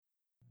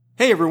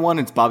Hey everyone,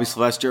 it's Bobby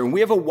Sylvester, and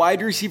we have a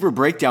wide receiver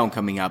breakdown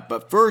coming up.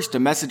 But first, a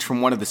message from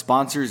one of the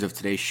sponsors of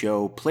today's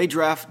show,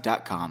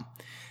 playdraft.com.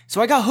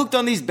 So I got hooked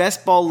on these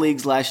best ball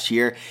leagues last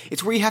year.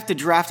 It's where you have to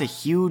draft a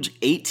huge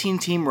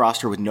 18-team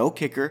roster with no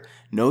kicker,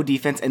 no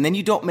defense, and then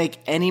you don't make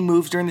any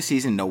moves during the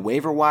season. No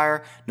waiver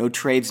wire, no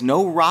trades,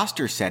 no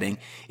roster setting.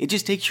 It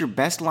just takes your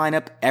best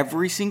lineup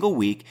every single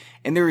week,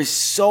 and there is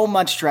so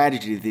much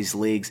strategy to these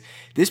leagues.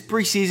 This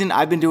preseason,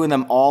 I've been doing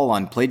them all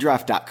on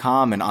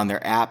playdraft.com and on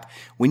their app.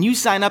 When you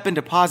sign up and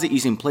deposit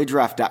using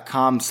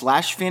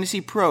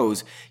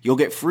playdraft.com/fantasypros, you'll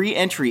get free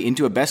entry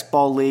into a best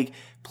ball league.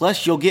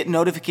 Plus, you'll get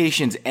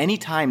notifications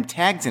anytime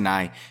Tags and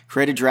I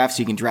create a draft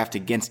so you can draft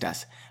against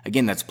us.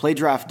 Again, that's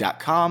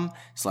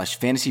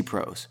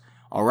playdraft.com/fantasypros.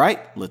 All right,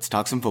 let's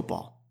talk some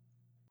football.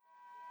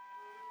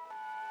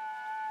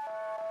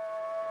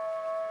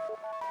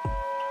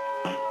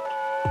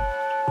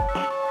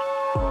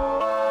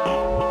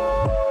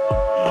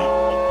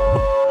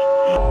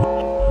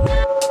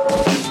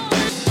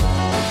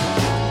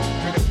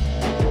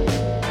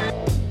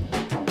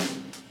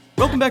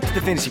 Welcome back to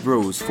the Fantasy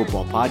Bros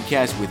Football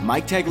Podcast with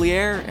Mike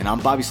Tagliere, and I'm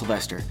Bobby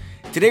Sylvester.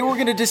 Today we're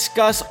going to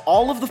discuss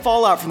all of the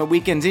fallout from the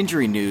weekend's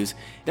injury news.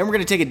 Then we're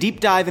going to take a deep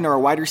dive into our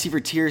wide receiver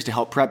tiers to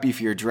help prep you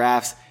for your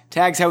drafts.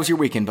 Tags, how was your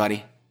weekend,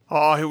 buddy?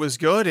 Oh, it was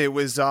good. It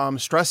was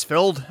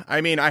stress-filled. I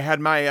mean, I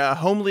had my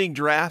home league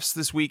drafts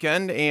this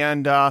weekend,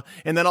 and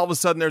then all of a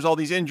sudden there's all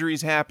these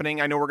injuries happening.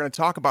 I know we're going to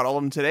talk about all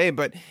of them today,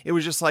 but it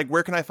was just like,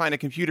 where can I find a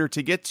computer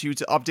to get to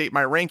update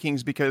my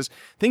rankings, because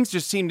things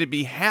just seem to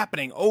be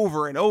happening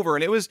over and over,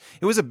 and it was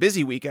a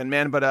busy weekend,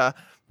 man. But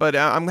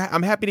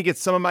I'm happy to get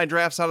some of my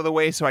drafts out of the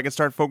way so I can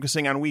start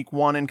focusing on week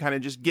one and kind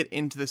of just get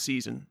into the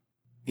season.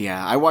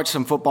 Yeah, I watched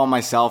some football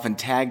myself, and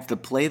Tagged, the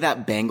play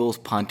that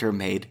Bengals punter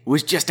made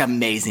was just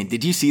amazing.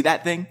 Did you see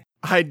that thing?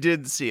 I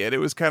did see it. It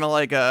was kind of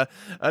like an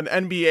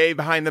NBA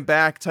behind the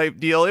back type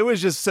deal. It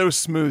was just so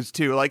smooth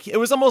too. Like, it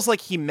was almost like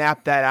he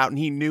mapped that out and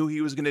he knew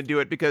he was going to do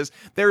it, because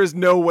there is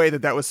no way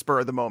that was spur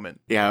of the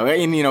moment. Yeah,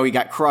 and he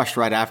got crushed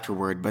right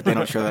afterward, but they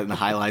don't show that in the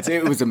highlights.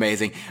 It was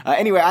amazing.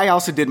 Anyway, I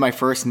also did my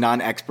first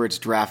non-experts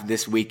draft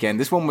this weekend.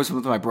 This one was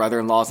with my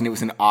brother-in-law's, and it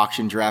was an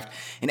auction draft.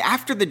 And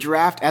after the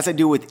draft, as I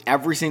do with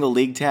every single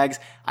league, Tags,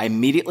 I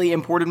immediately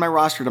imported my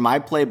roster to my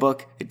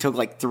playbook. It took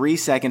like 3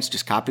 seconds,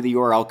 just copy the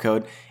URL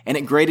code, and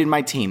it graded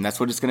my team. That's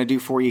what it's going to do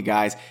for you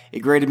guys. It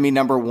graded me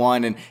number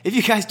one, and if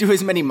you guys do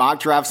as many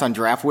mock drafts on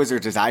Draft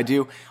Wizards as I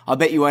do, I'll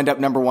bet you end up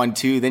number one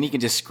too. Then you can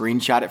just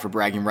screenshot it for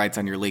bragging rights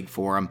on your league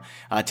forum.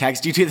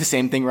 Tags, do you do the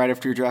same thing right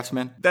after your drafts,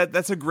 man?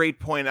 That's a great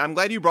point. I'm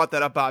glad you brought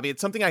that up, Bobby.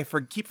 It's something I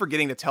keep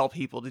forgetting to tell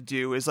people to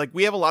do. Is like,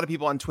 we have a lot of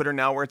people on Twitter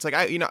now where it's like,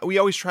 we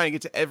always try and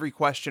get to every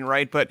question,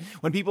 right? But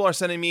when people are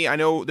sending me, I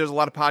know there's a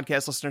lot of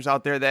podcast listeners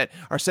out there that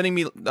are sending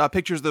me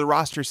pictures of the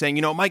roster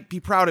saying, Mike, be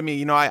proud of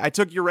me. I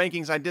took your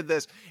rankings, I did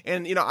this.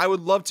 And, I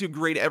would love to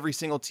grade every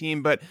single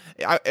team, but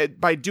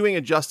by doing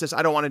it justice,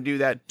 I don't want to do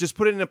that. Just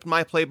put it in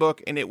my playbook,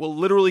 and it will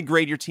literally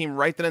grade your team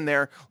right then and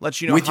there, let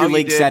you know with how your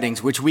league you did.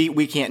 settings, which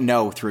we can't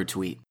know through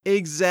tweet.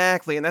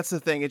 Exactly, and that's the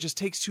thing. It just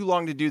takes too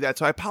long to do that.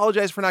 So I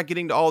apologize for not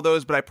getting to all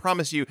those, but I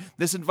promise you,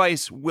 this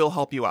advice will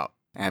help you out.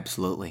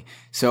 Absolutely.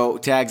 So,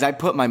 Tags, I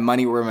put my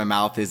money where my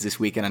mouth is this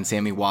weekend on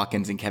Sammy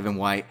Watkins and Kevin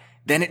White.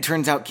 Then it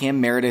turns out Cam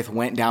Meredith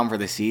went down for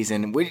the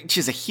season, which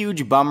is a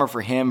huge bummer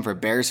for him, for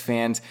Bears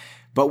fans.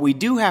 But we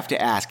do have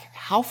to ask,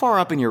 how far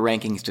up in your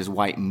rankings does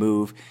White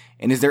move?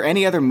 And is there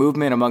any other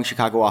movement among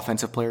Chicago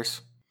offensive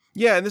players?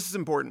 Yeah, and this is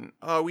important.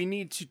 We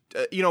need to,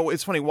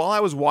 it's funny. While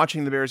I was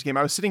watching the Bears game,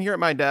 I was sitting here at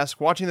my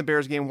desk watching the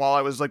Bears game while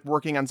I was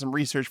working on some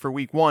research for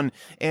week one.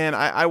 And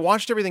I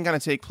watched everything kind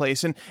of take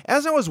place. And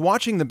as I was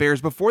watching the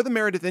Bears, before the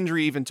Meredith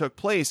injury even took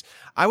place,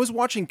 I was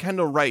watching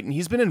Kendall Wright, and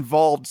he's been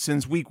involved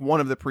since week one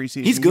of the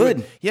preseason. He's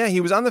good. He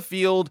was on the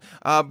field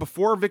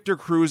before Victor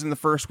Cruz in the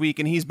first week,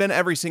 and he's been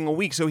every single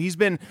week. So he's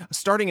been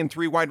starting in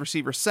 3 wide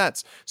receiver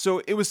sets.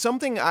 So it was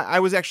something I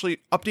was actually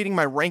updating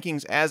my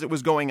rankings as it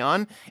was going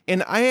on.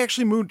 And I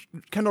actually moved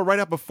Kendall right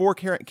up before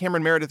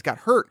Cameron Meredith got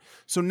hurt.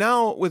 So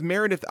now with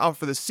Meredith out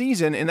for the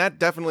season, and that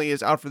definitely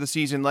is out for the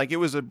season, it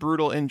was a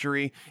brutal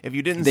injury. If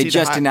you didn't see, they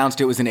just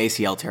announced it was an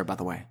ACL tear, by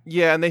the way.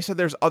 Yeah, and they said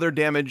there's other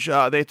damage. They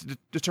have to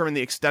determine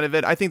the extent of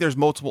it. I think there's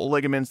multiple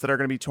ligaments that are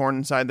going to be torn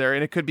inside there,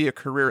 and it could be a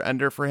career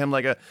ender for him,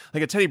 like a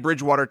Teddy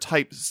Bridgewater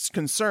type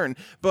concern.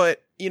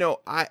 But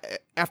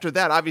after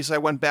that, obviously I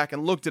went back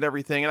and looked at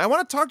everything, and I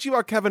want to talk to you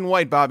about Kevin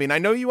White, Bobby, and I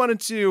know you wanted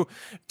to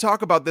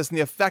talk about this and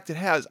the effect it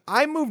has.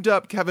 I moved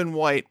up Kevin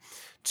White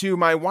to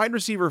my wide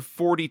receiver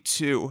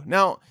 42.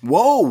 Now,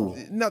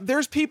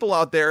 there's people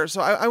out there,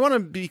 so I want to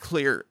be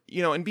clear,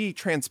 and be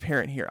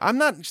transparent here. I'm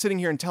not sitting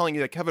here and telling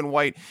you that Kevin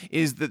White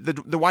is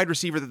the wide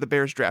receiver that the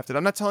Bears drafted.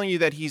 I'm not telling you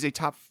that he's a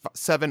top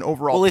 7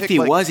 overall pick. Well, if he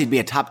was, he'd be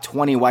a top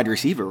 20 wide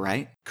receiver,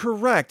 right?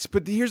 Correct,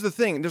 but here's the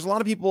thing. There's a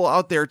lot of people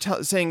out there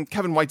saying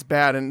Kevin White's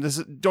bad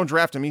and don't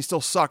draft him. He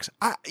still sucks.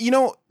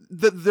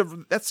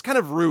 That's kind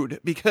of rude,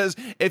 because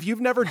if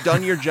you've never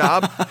done your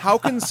job, how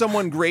can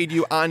someone grade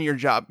you on your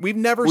job? We've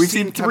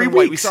seen Kevin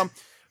 3 weeks.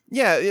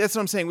 Yeah, that's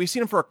what I'm saying. We've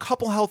seen him for a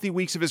couple healthy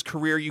weeks of his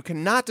career. You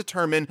cannot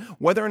determine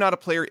whether or not a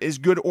player is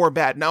good or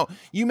bad. Now,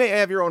 you may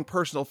have your own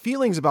personal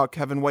feelings about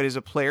Kevin White as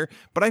a player,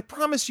 but I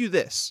promise you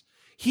this.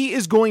 He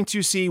is going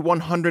to see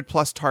 100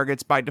 plus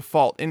targets by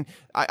default. And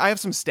I have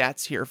some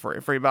stats here for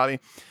you, Bobby.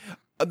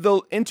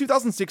 In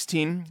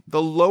 2016,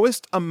 the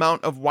lowest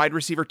amount of wide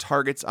receiver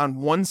targets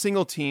on one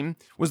single team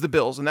was the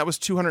Bills, and that was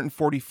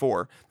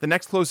 244. The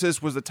next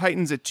closest was the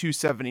Titans at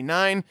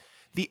 279.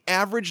 The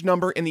average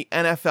number in the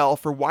NFL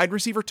for wide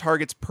receiver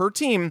targets per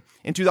team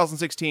in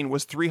 2016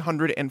 was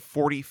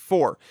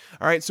 344.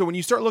 All right, so when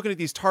you start looking at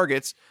these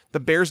targets, the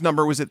Bears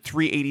number was at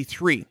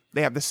 383.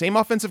 They have the same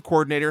offensive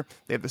coordinator.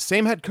 They have the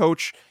same head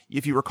coach.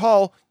 If you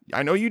recall,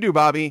 I know you do,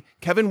 Bobby,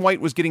 Kevin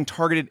White was getting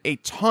targeted a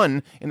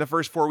ton in the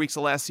first 4 weeks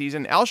of last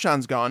season.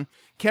 Alshon's gone.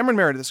 Cameron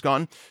Meredith's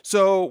gone.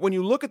 So when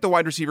you look at the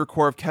wide receiver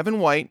core of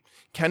Kevin White,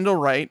 Kendall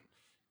Wright,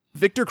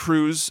 Victor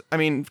Cruz,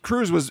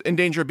 Cruz was in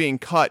danger of being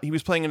cut. He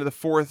was playing into the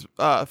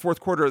fourth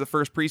quarter of the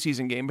first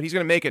preseason game, but he's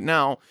going to make it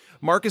now.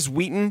 Marcus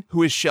Wheaton,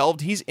 who is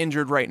shelved, he's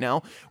injured right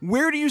now.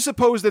 Where do you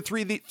suppose that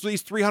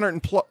these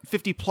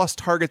 350 plus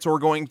targets are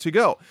going to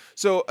go?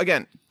 So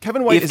again,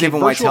 Kevin White if Kevin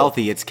White's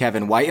healthy, it's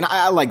Kevin White. And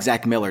I like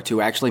Zach Miller too.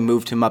 I actually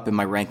moved him up in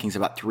my rankings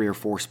about 3 or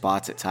 4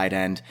 spots at tight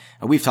end.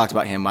 We've talked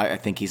about him. I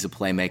think he's a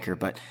playmaker,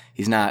 but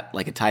he's not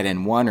like a tight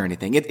end 1 or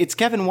anything. It's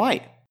Kevin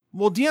White.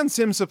 Well, Deion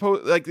Sims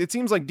it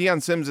seems like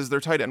Deion Sims is their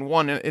tight end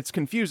 1, and it's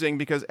confusing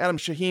because Adam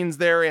Shaheen's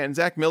there and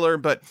Zach Miller.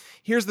 But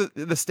here's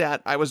the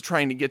stat I was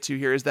trying to get to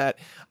here is that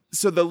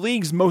the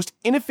league's most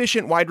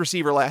inefficient wide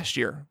receiver last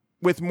year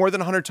with more than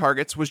 100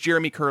 targets was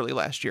Jeremy Curley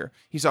last year.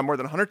 He saw more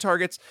than 100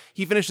 targets.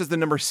 He finished as the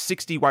number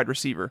 60 wide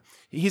receiver.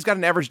 He's got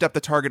an average depth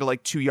of target of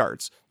like 2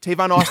 yards.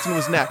 Tavon Austin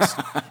was next.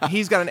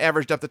 He's got an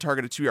average depth of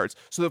target of 2 yards.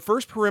 So the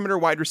first perimeter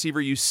wide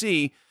receiver you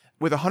see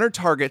with 100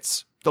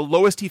 targets, the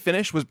lowest he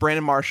finished was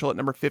Brandon Marshall at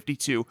number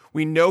 52.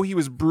 We know he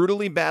was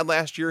brutally bad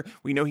last year.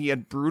 We know he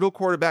had brutal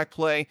quarterback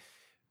play.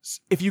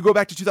 If you go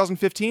back to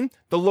 2015,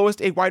 the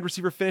lowest a wide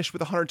receiver finished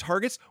with 100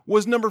 targets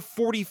was number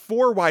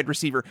 44 wide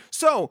receiver.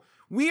 So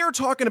we are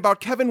talking about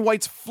Kevin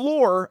White's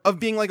floor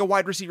of being like a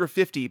wide receiver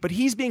 50, but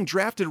he's being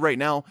drafted right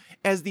now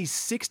as the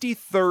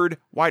 63rd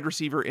wide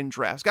receiver in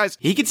drafts. Guys,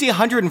 he could see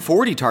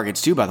 140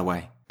 targets too, by the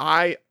way.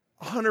 I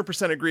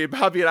 100% agree,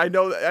 Bobby, and I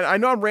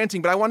know I'm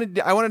ranting, but I wanted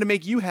to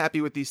make you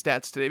happy with these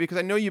stats today because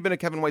I know you've been a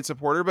Kevin White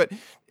supporter, but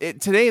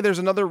today there's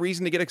another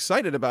reason to get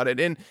excited about it.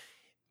 And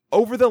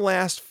over the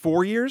last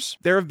 4 years,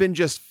 there have been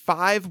just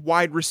 5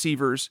 wide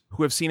receivers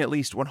who have seen at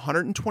least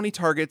 120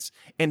 targets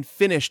and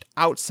finished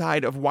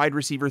outside of wide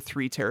receiver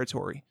 3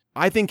 territory.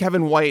 I think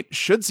Kevin White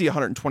should see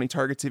 120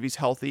 targets if he's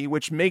healthy,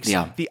 which makes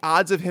the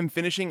odds of him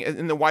finishing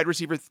in the wide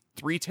receiver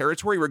 3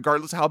 territory,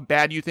 regardless of how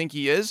bad you think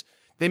he is,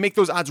 they make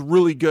those odds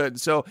really good.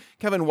 So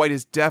Kevin White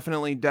is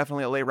definitely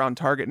a late round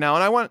target now.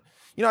 And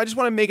I just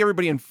want to make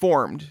everybody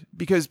informed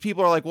because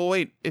people are like, well,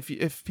 wait,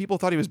 if people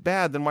thought he was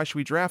bad, then why should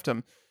we draft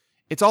him?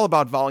 It's all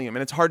about volume,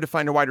 and it's hard to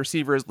find a wide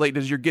receiver as late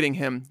as you're getting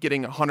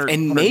 100.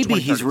 And maybe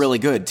he's really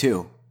good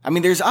too. I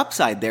mean, there's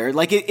upside there.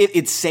 Like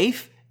it's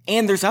safe.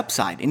 And there's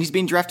upside, and he's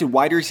being drafted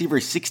wide receiver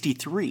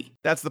 63.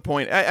 That's the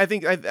point. I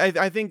think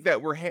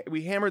that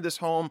we hammered this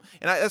home,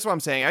 and that's what I'm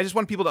saying. I just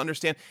want people to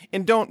understand,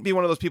 and don't be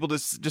one of those people to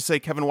just say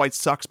Kevin White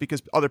sucks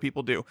because other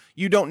people do.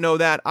 You don't know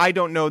that. I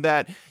don't know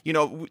that.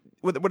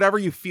 Whatever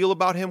you feel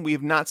about him, we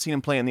have not seen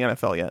him play in the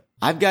NFL yet.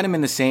 I've got him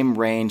in the same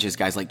range as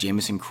guys like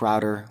Jamison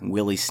Crowder,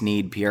 Willie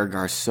Snead, Pierre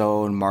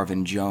Garçon,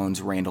 Marvin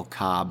Jones, Randall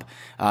Cobb.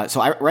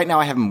 Right now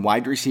I have him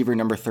wide receiver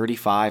number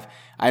 35.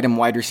 I had him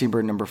wide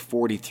receiver number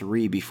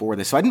 43 before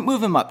this. So I didn't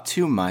move him up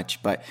too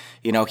much, but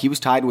he was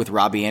tied with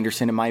Robbie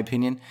Anderson in my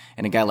opinion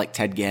and a guy like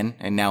Ted Ginn,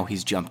 and now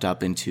he's jumped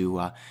up into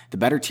the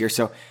better tier.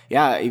 So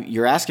yeah,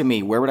 you're asking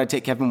me where would I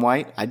take Kevin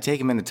White? I'd take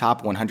him in the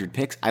top 100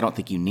 picks. I don't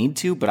think you need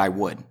to, but I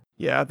would.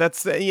 Yeah,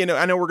 that's, I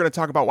know we're going to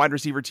talk about wide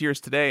receiver tiers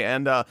today,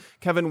 and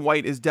Kevin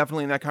White is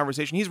definitely in that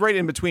conversation. He's right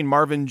in between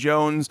Marvin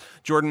Jones,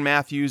 Jordan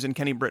Matthews, and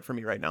Kenny Britt for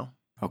me right now.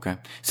 Okay.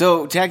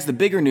 So, Tags, the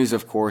bigger news,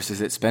 of course, is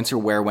that Spencer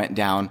Ware went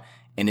down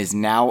and is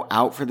now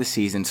out for the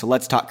season. So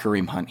let's talk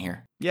Kareem Hunt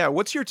here. Yeah,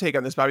 what's your take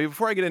on this, Bobby?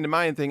 Before I get into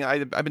my thing,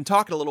 I've been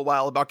talking a little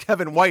while about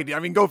Kevin White. I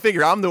mean, go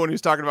figure. I'm the one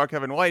who's talking about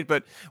Kevin White.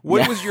 But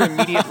what was your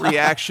immediate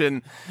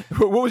reaction?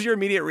 What was your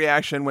immediate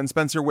reaction when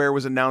Spencer Ware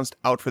was announced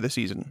out for the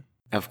season?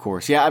 Of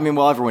course. Yeah, I mean,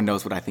 well, everyone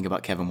knows what I think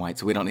about Kevin White,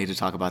 so we don't need to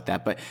talk about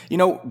that. But,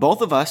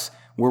 both of us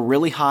were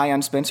really high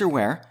on Spencer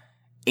Ware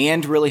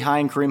and really high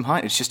on Kareem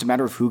Hunt. It's just a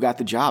matter of who got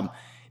the job.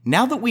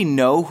 Now that we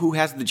know who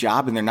has the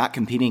job and they're not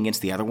competing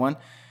against the other one,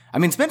 I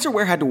mean, Spencer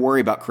Ware had to worry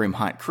about Kareem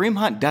Hunt. Kareem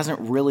Hunt doesn't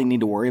really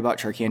need to worry about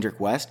Charkandrick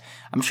West.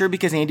 I'm sure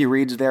because Andy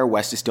Reid's there,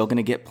 West is still going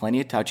to get plenty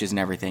of touches and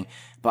everything.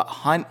 But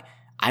Hunt,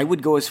 I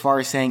would go as far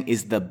as saying,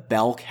 is the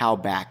bell cow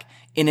back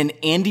in an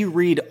Andy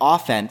Reid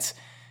offense.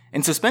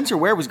 And so Spencer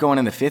Ware was going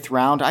in the 5th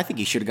round. I think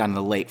he should have gone in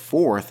the late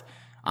 4th.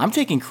 I'm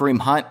taking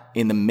Kareem Hunt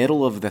in the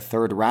middle of the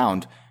 3rd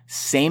round.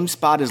 Same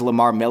spot as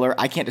Lamar Miller.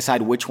 I can't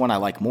decide which one I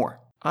like more.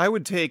 I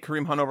would take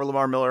Kareem Hunt over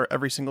Lamar Miller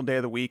every single day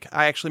of the week.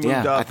 I actually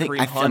moved up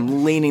Kareem Hunt.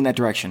 I'm leaning that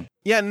direction.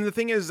 Yeah, and the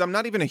thing is, I'm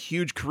not even a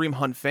huge Kareem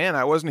Hunt fan.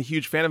 I wasn't a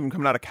huge fan of him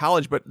coming out of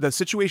college, but the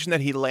situation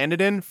that he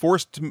landed in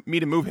forced me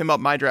to move him up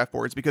my draft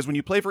boards, because when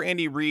you play for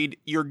Andy Reid,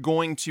 you're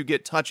going to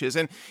get touches.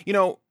 And,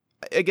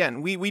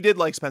 again, we did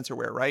like Spencer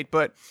Ware, right?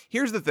 But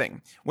here's the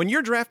thing. When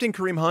you're drafting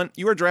Kareem Hunt,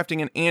 you are drafting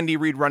an Andy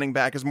Reid running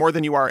back as more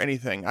than you are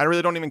anything. I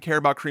really don't even care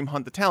about Kareem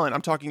Hunt, the talent.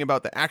 I'm talking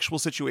about the actual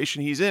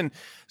situation he's in.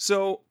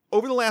 So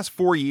over the last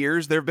 4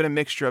 years, there have been a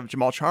mixture of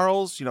Jamal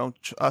Charles,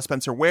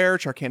 Spencer Ware,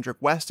 Charkandrick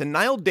West, and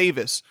Niall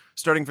Davis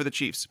starting for the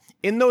Chiefs.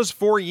 In those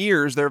 4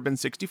 years, there have been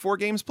 64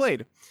 games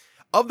played.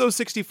 Of those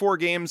 64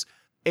 games,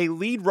 a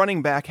lead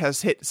running back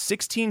has hit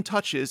 16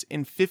 touches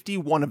in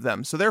 51 of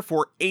them. So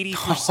therefore,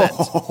 80%.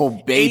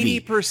 Oh, baby.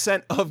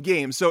 80% of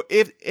games. So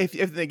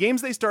if the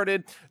games they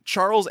started,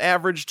 Charles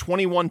averaged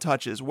 21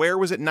 touches. Ware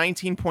was at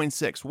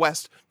 19.6.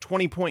 West,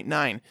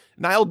 20.9.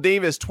 Niall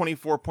Davis,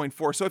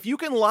 24.4. So if you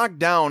can lock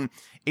down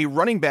a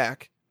running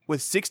back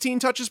with 16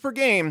 touches per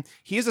game,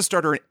 he is a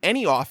starter in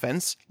any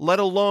offense, let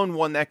alone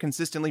one that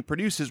consistently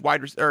produces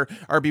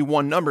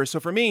RB1 numbers.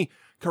 So for me,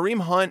 Kareem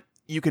Hunt,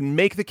 you can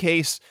make the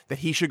case that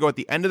he should go at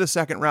the end of the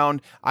second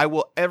round. I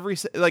will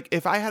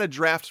if I had a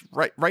draft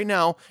right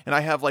now, and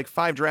I have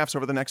 5 drafts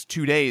over the next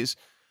 2 days,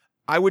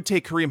 I would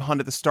take Kareem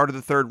Hunt at the start of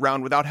the third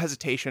round without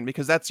hesitation,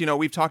 because that's,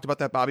 we've talked about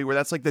that, Bobby, where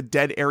that's the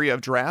dead area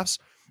of drafts.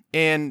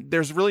 And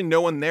there's really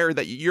no one there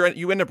that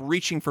you end up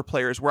reaching for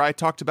players, where I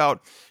talked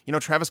about,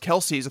 Travis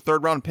Kelce is a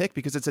third round pick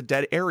because it's a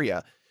dead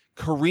area.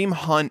 Kareem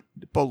Hunt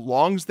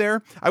belongs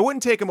there. I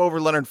wouldn't take him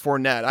over Leonard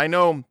Fournette. I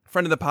know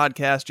friend of the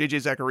podcast,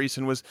 JJ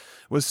Zachariason,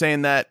 was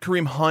saying that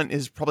Kareem Hunt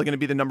is probably going to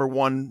be the number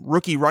 1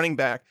 rookie running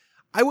back.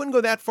 I wouldn't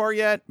go that far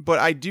yet, but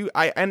I think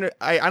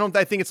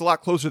it's a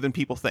lot closer than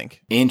people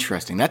think.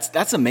 Interesting.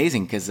 That's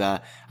amazing, because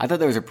I thought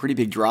there was a pretty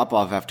big drop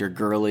off after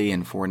Gurley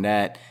and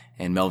Fournette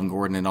and Melvin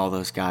Gordon and all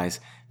those guys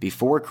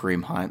before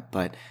Kareem Hunt,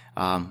 but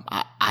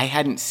I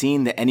hadn't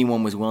seen that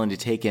anyone was willing to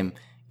take him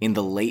in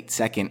the late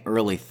second,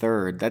 early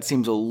third. That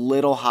seems a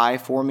little high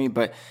for me,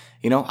 but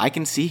I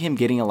can see him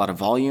getting a lot of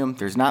volume.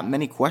 There's not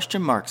many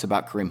question marks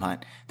about Kareem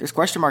Hunt. There's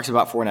question marks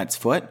about Fournette's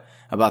foot,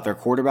 about their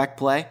quarterback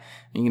play.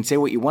 You can say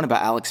what you want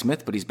about Alex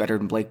Smith, but he's better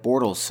than Blake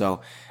Bortles.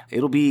 So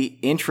it'll be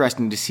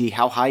interesting to see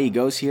how high he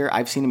goes here.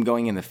 I've seen him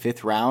going in the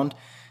 5th round,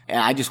 and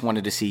I just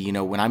wanted to see,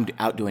 when I'm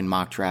out doing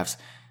mock drafts,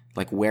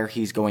 where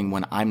he's going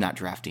when I'm not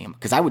drafting him.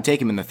 Because I would take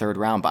him in the 3rd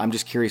round, but I'm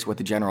just curious what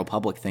the general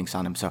public thinks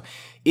on him. So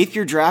if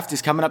your draft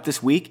is coming up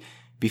this week,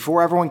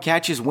 before everyone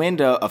catches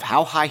wind of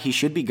how high he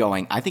should be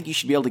going, I think you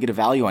should be able to get a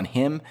value on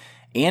him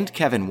and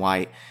Kevin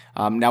White.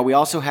 Now, we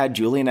also had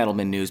Julian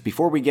Edelman news.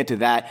 Before we get to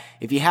that,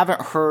 if you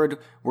haven't heard,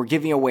 we're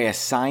giving away a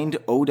signed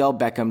Odell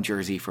Beckham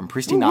jersey from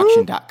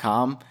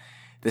pristineauction.com.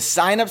 The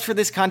signups for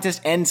this contest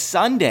end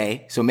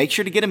Sunday, so make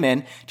sure to get them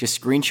in. Just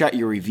screenshot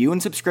your review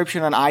and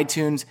subscription on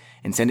iTunes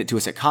and send it to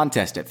us at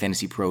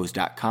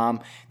contest@fantasypros.com.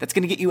 That's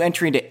going to get you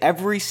entry into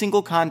every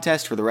single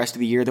contest for the rest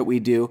of the year that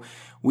we do.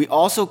 We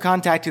also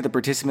contacted the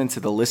participants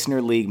of the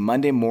Listener League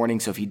Monday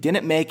morning, so if you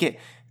didn't make it,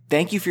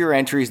 thank you for your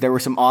entries. There were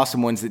some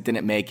awesome ones that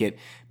didn't make it.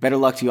 Better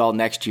luck to you all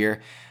next year.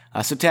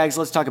 So Tags,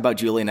 let's talk about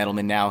Julian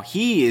Edelman now.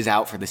 He is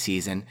out for the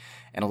season,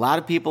 and a lot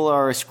of people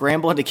are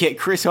scrambling to get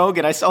Chris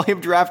Hogan. I saw him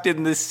drafted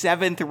in the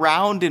 7th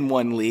round in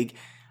one league.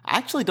 I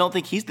actually don't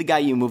think he's the guy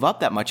you move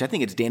up that much. I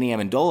think it's Danny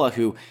Amendola,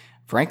 who,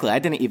 frankly, I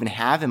didn't even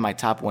have in my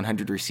top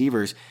 100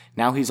 receivers.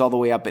 Now he's all the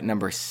way up at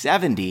number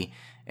 70.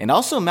 And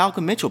also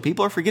Malcolm Mitchell.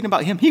 People are forgetting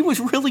about him. He was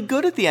really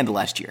good at the end of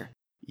last year.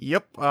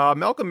 Yep.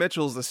 Malcolm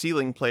Mitchell's the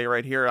ceiling play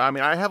right here. I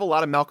mean, I have a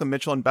lot of Malcolm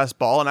Mitchell in best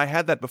ball, and I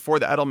had that before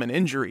the Edelman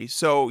injury.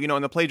 So,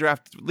 in the play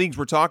draft leagues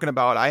we're talking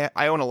about,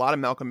 I own a lot of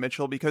Malcolm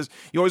Mitchell because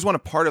you always want a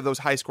part of those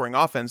high-scoring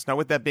offense. Now,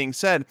 with that being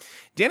said,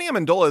 Danny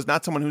Amendola is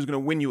not someone who's going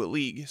to win you a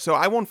league. So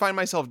I won't find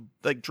myself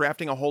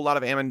drafting a whole lot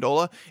of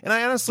Amendola. And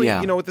I honestly,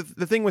 with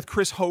the thing with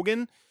Chris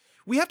Hogan,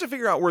 we have to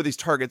figure out where these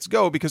targets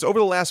go, because over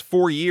the last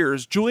 4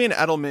 years, Julian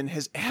Edelman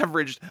has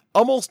averaged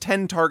almost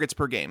 10 targets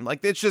per game.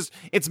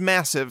 It's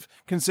massive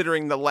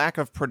considering the lack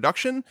of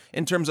production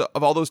in terms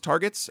of all those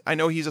targets. I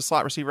know he's a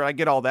slot receiver. I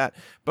get all that,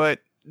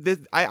 but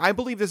I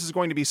believe this is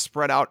going to be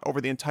spread out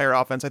over the entire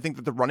offense. I think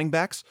that the running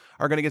backs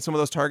are going to get some of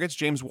those targets.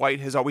 James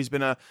White has always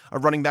been a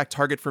running back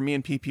target for me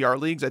in PPR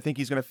leagues. I think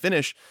he's going to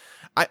finish.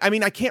 I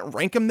mean, I can't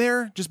rank him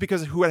there just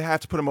because of who I'd have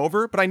to put him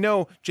over, but I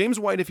know James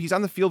White, if he's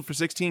on the field for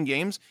 16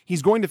 games,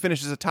 he's going to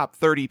finish as a top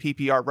 30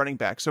 PPR running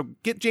back. So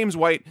get James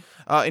White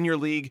in your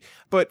league.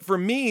 But for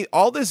me,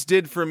 all this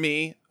did for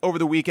me over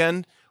the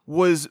weekend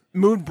was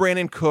moved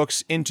Brandon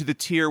Cooks into the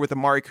tier with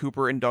Amari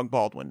Cooper and Doug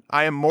Baldwin.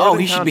 I am more than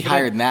he should be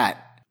higher than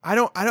that.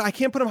 I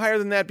can't put him higher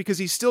than that because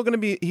he's still going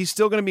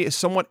to be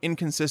somewhat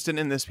inconsistent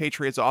in this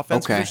Patriots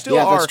offense. Okay.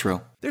 That's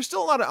true. There's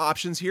still a lot of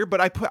options here, but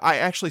I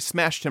actually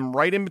smashed him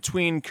right in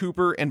between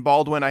Cooper and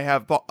Baldwin. I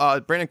have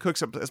Brandon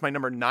Cooks as my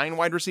number 9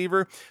 wide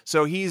receiver.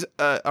 So he's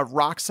a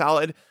rock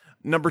solid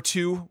number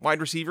 2 wide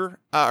receiver,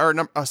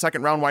 a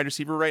second round wide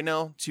receiver right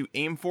now to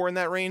aim for in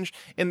that range.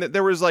 And that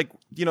there was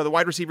the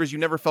wide receivers, you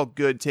never felt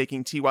good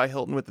taking T.Y.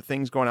 Hilton with the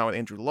things going on with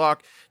Andrew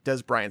Luck,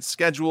 Des Bryant's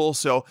schedule.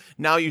 So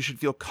now you should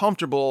feel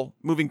comfortable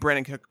moving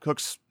Brandon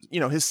Cooks,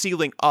 his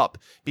ceiling up,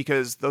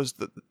 because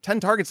the 10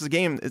 targets a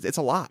game, it's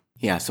a lot.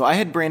 Yeah, so I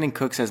had Brandon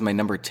Cooks as my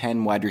number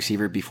 10 wide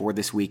receiver before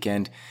this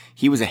weekend.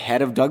 He was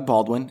ahead of Doug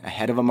Baldwin,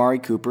 ahead of Amari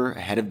Cooper,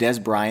 ahead of Des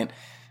Bryant.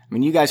 I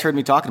mean, you guys heard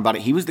me talking about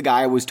it. He was the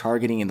guy I was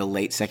targeting in the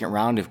late second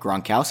round if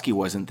Gronkowski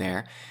wasn't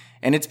there.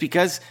 And it's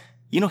because,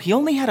 he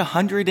only had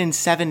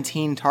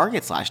 117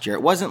 targets last year.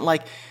 It wasn't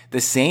like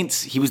the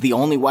Saints, he was the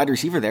only wide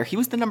receiver there. He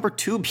was the number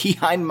 2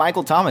 behind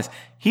Michael Thomas.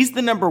 He's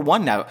the number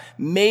 1 now.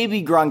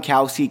 Maybe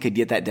Gronkowski could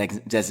get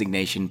that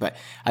designation, but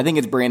I think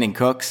it's Brandon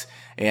Cooks.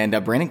 And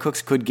Brandon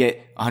Cooks could get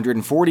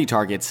 140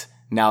 targets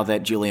now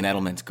that Julian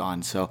Edelman's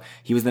gone. So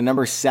he was the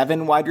number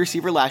 7 wide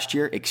receiver last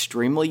year,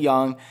 extremely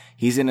young.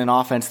 He's in an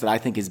offense that I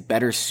think is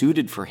better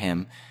suited for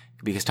him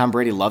because Tom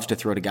Brady loves to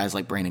throw to guys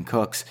like Brandon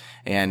Cooks.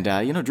 And,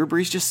 Drew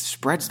Brees just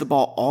spreads the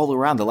ball all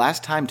around. The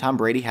last time Tom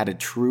Brady had a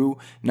true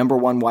number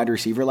 1 wide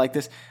receiver like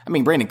this, I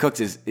mean, Brandon Cooks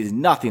is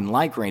nothing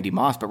like Randy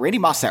Moss, but Randy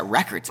Moss set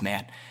records,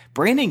 man.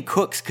 Brandon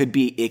Cooks could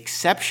be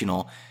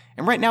exceptional.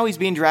 And right now he's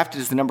being drafted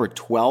as the number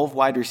 12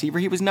 wide receiver.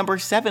 He was number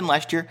 7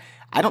 last year.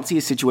 I don't see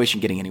his situation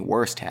getting any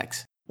worse,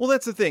 Tex. Well,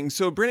 that's the thing.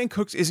 So Brandon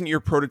Cooks isn't your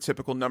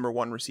prototypical number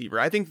 1 receiver.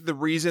 I think the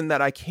reason that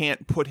I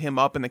can't put him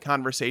up in the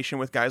conversation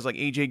with guys like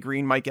AJ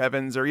Green, Mike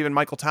Evans, or even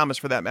Michael Thomas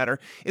for that matter,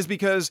 is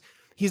because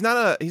he's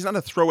not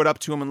a throw it up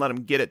to him and let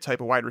him get it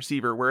type of wide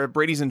receiver, where if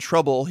Brady's in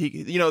trouble,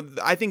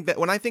 I think that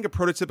when I think of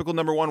prototypical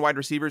number 1 wide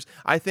receivers,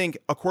 I think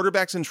a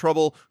quarterback's in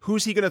trouble.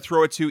 Who's he going to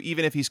throw it to,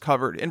 even if he's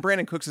covered? And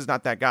Brandon Cooks is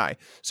not that guy.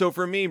 So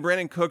for me,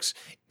 Brandon Cooks,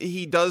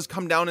 he does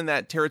come down in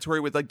that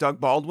territory with like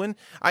Doug Baldwin.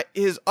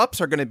 His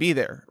ups are going to be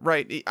there,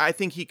 right? I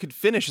think he could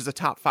finish as a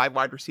top 5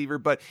 wide receiver,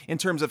 but in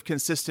terms of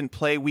consistent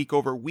play week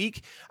over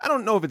week, I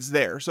don't know if it's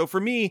there. So for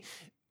me,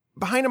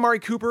 behind Amari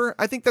Cooper,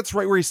 I think that's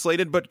right where he's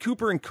slated, but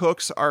Cooper and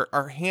Cooks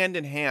are hand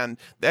in hand.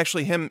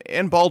 Actually, him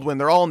and Baldwin,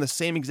 they're all in the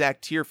same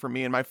exact tier for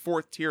me in my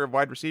 4th tier of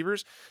wide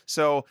receivers.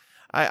 So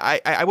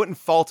I wouldn't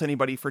fault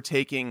anybody for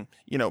taking,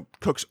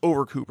 Cooks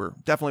over Cooper.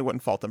 Definitely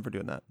wouldn't fault them for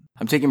doing that.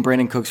 I'm taking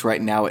Brandon Cooks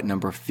right now at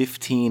number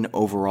 15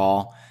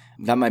 overall.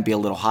 That might be a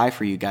little high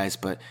for you guys,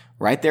 but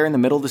right there in the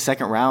middle of the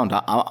second round,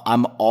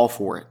 I'm all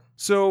for it.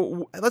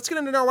 So let's get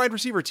into our wide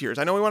receiver tiers.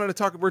 I know we're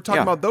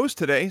talking about those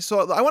today.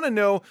 So I want to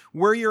know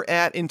where you're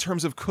at in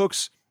terms of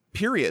Cooks,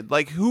 period.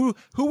 Like who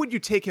would you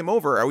take him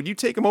over? Would you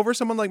take him over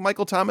someone like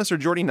Michael Thomas or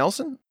Jordy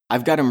Nelson?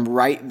 I've got him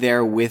right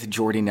there with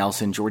Jordy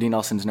Nelson. Jordy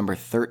Nelson's number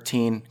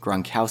 13,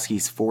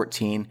 Gronkowski's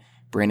 14,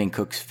 Brandon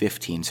Cooks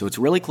 15. So it's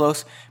really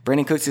close.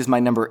 Brandon Cooks is my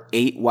number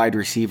 8 wide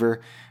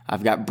receiver.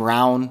 I've got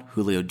Brown,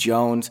 Julio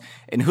Jones,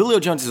 and Julio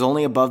Jones is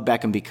only above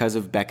Beckham because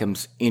of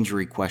Beckham's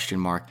injury question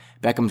mark.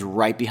 Beckham's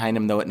right behind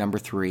him though at number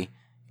 3.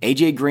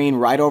 AJ Green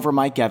right over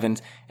Mike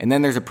Evans, and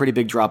then there's a pretty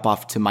big drop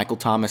off to Michael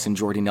Thomas and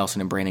Jordy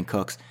Nelson and Brandon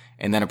Cooks,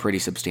 and then a pretty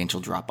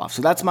substantial drop off.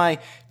 So that's my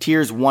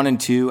tiers 1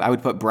 and 2. I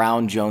would put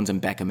Brown, Jones, and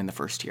Beckham in the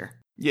first tier.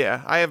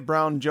 Yeah, I have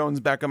Brown,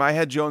 Jones, Beckham. I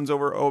had Jones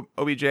over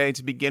OBJ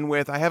to begin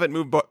with. I haven't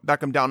moved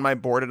Beckham down my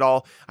board at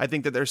all. I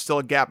think that there's still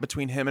a gap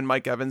between him and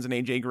Mike Evans and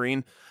AJ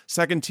Green.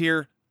 Second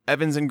tier,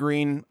 Evans and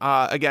Green.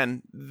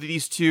 Again,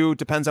 these two,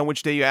 depends on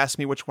which day you ask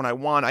me which one I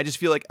want. I just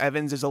feel like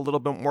Evans is a little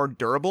bit more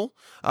durable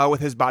with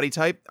his body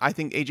type. I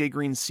think AJ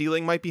Green's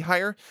ceiling might be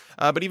higher.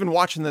 But even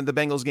watching the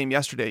Bengals game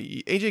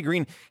yesterday, AJ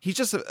Green, he's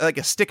just like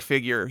a stick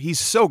figure. He's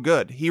so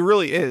good. He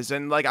really is.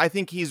 And I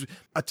think he's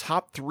a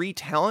top 3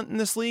 talent in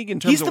this league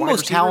in terms of wide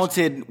receivers. He's the most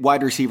talented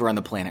wide receiver on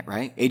the planet,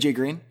 right? AJ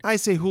Green? I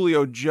say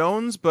Julio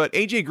Jones, but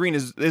AJ Green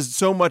is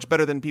so much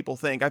better than people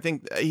think. I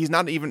think he's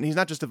not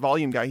just a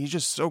volume guy. He's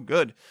just so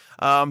good.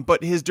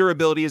 But his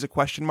durability is a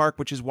question mark,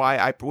 which is why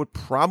I would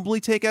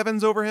probably take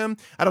Evans over him.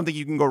 I don't think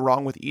you can go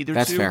wrong with either.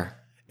 That's fair.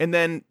 And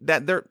then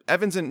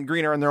Evans and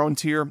Green are in their own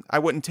tier. I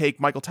wouldn't take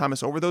Michael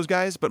Thomas over those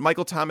guys, but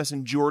Michael Thomas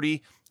and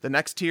Jordy, the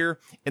next tier,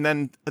 and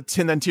then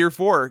tier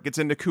 4 gets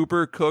into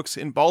Cooper, Cooks,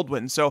 and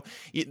Baldwin. So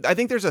I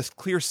think there's a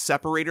clear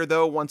separator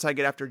though once I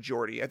get after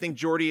Jordy. I think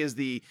Jordy is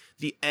the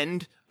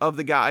end of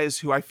the guys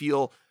who I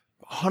feel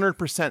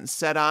 100%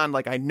 set on,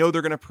 like I know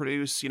they're going to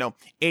produce,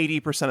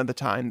 80% of the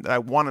time that I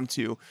want them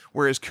to.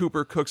 Whereas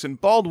Cooper, Cooks, and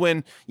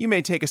Baldwin, you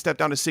may take a step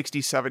down to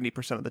 60,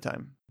 70% of the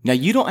time. Now,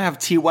 you don't have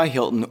T.Y.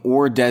 Hilton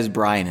or Des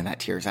Bryant in that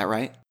tier, is that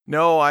right?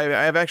 No,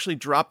 I've actually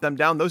dropped them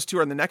down. Those two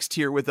are in the next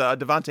tier with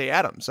Devontae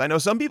Adams. I know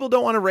some people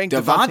don't want to rank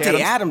Devontae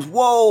Adams.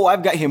 Whoa,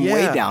 I've got him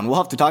way down. We'll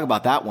have to talk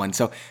about that one.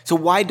 So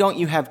why don't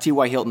you have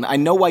T.Y. Hilton? I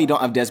know why you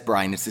don't have Des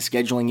Bryant. It's the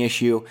scheduling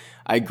issue.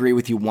 I agree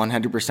with you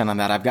 100% on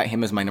that. I've got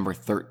him as my number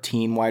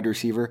 13 wide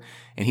receiver,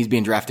 and he's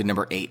being drafted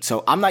number 8.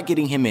 So I'm not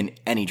getting him in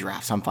any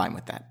drafts. I'm fine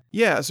with that.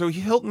 Yeah, so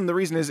Hilton, the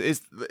reason is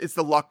it's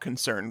the luck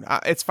concern.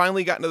 It's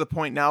finally gotten to the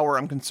point now where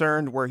I'm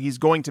concerned where he's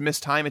going to miss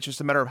time. It's just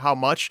a matter of how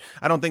much.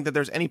 I don't think that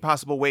there's any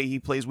possible way he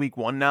plays week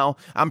 1 now.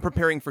 I'm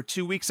preparing for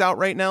 2 weeks out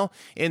right now,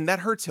 and that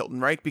hurts Hilton,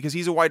 right? Because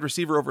he's a wide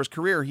receiver over his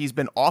career. He's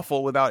been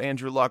awful without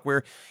Andrew Luck,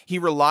 where he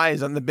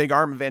relies on the big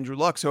arm of Andrew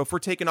Luck. So if we're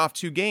taking off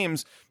 2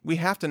 games, we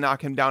have to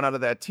knock him down out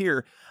of that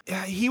tier.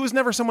 He was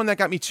never someone that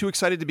got me too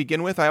excited to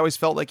begin with. I always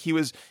felt like he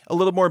was a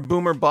little more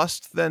boom or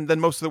bust than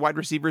most of the wide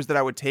receivers that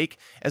I would take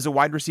as a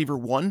wide receiver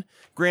 1.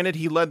 Granted,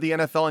 he led the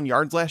NFL in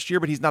yards last year,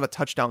 but he's not a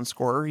touchdown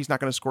scorer. He's not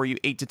going to score you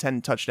 8 to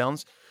 10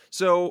 touchdowns.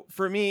 So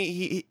for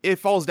me, it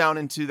falls down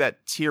into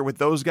that tier with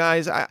those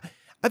guys. I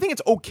think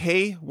it's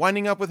okay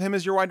winding up with him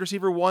as your wide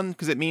receiver 1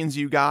 because it means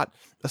you got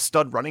a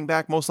stud running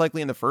back most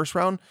likely in the first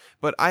round.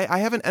 But I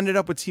haven't ended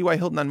up with T.Y.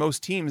 Hilton on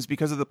most teams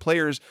because of the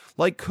players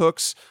like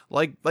Cooks,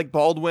 like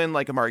Baldwin,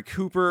 like Amari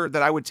Cooper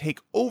that I would take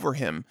over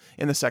him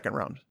in the second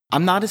round.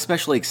 I'm not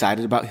especially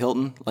excited about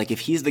Hilton. Like, if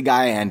he's the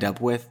guy I end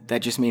up with,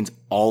 that just means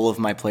all of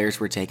my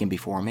players were taken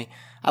before me.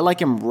 I like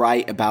him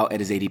right about at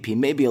his ADP,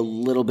 maybe a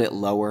little bit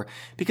lower,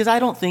 because I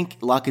don't think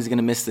Luck is going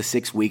to miss the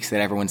 6 weeks that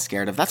everyone's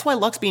scared of. That's why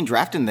Luck's being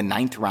drafted in the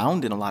 9th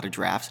round in a lot of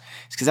drafts.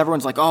 It's because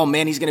everyone's like, oh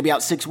man, he's going to be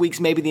out 6 weeks,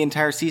 maybe the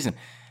entire season.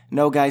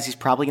 No, guys, he's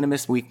probably going to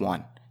miss week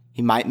 1.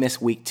 He might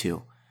miss week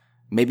 2.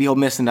 Maybe he'll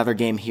miss another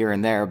game here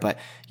and there, but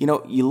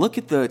you look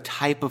at the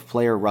type of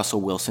player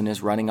Russell Wilson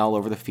is running all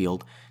over the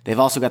field. They've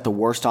also got the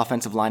worst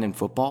offensive line in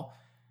football.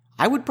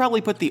 I would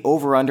probably put the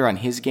over-under on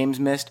his games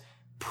missed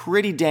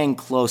pretty dang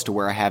close to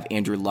where I have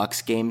Andrew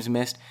Luck's games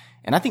missed.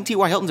 And I think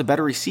T.Y. Hilton's a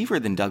better receiver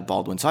than Doug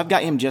Baldwin, so I've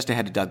got him just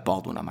ahead of Doug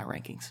Baldwin on my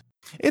rankings.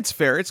 It's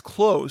fair. It's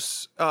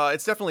close.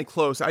 It's definitely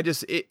close.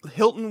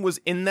 Hilton was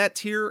in that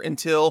tier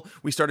until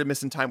we started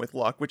missing time with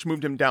Luck, which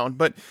moved him down.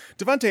 But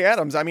Devontae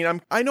Adams,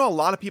 I know a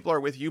lot of people are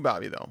with you,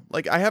 Bobby, though.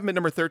 Like, I have him at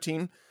number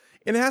 13.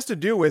 And it has to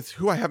do with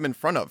who I have him in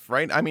front of,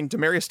 right? I mean,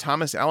 Demaryius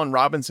Thomas, Allen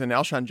Robinson,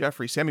 Alshon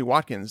Jeffrey, Sammy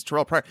Watkins,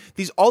 Terrell Pryor.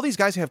 All these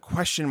guys have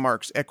question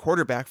marks at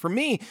quarterback. For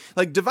me,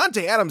 like,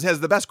 Devontae Adams has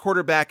the best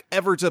quarterback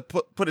ever to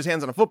put his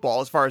hands on a football,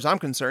 as far as I'm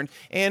concerned.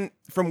 And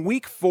from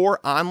week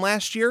 4 on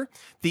last year,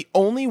 the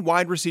only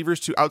wide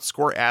receivers to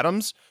outscore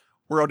Adams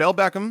were Odell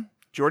Beckham,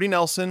 Jordy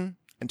Nelson,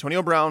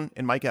 Antonio Brown,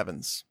 and Mike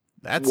Evans.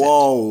 That's it.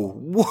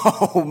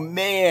 Whoa,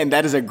 man,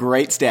 that is a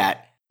great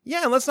stat.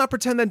 Yeah, and let's not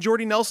pretend that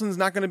Jordy Nelson's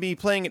not going to be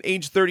playing at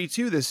age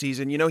 32 this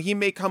season. He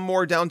may come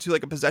more down to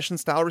like a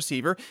possession-style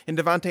receiver, and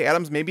Devontae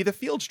Adams may be the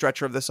field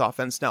stretcher of this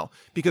offense now.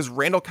 Because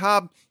Randall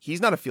Cobb,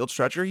 he's not a field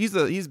stretcher. He's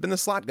been the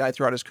slot guy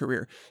throughout his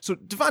career. So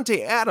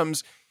Devontae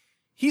Adams,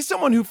 he's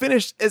someone who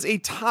finished as a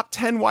top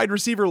 10 wide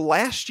receiver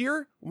last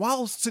year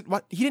while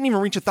he didn't even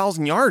reach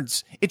 1,000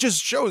 yards. It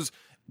just shows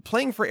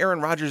playing for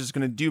Aaron Rodgers is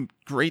going to do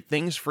great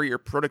things for your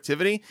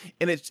productivity,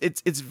 and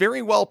it's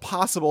very well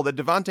possible that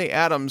Devontae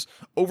Adams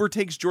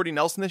overtakes Jordy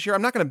Nelson this year.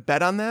 I'm not going to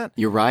bet on that.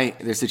 You're right.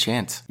 There's a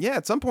chance. Yeah,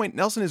 at some point,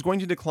 Nelson is going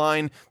to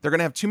decline. They're going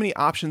to have too many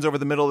options over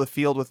the middle of the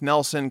field with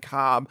Nelson,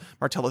 Cobb,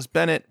 Martellus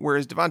Bennett,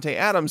 whereas Devontae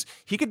Adams,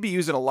 he could be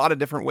used in a lot of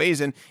different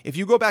ways. And if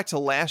you go back to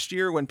last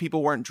year when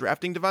people weren't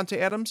drafting Devontae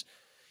Adams,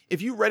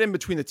 if you read in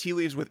between the tea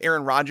leaves with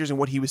Aaron Rodgers and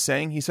what he was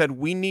saying, he said,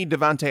 we need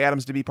Devontae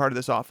Adams to be part of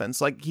this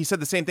offense. Like, he said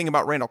the same thing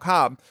about Randall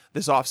Cobb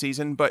this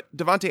offseason, but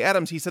Devontae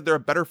Adams, he said they're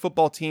a better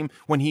football team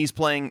when he's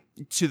playing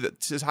to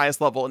his highest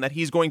level and that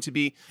he's going to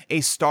be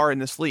a star in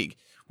this league.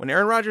 When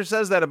Aaron Rodgers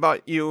says that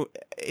about you,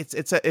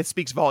 it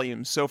speaks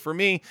volumes. So for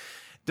me,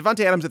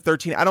 Devontae Adams at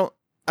 13, I don't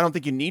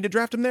think you need to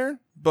draft him there,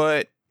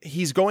 but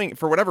he's going,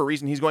 for whatever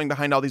reason, he's going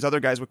behind all these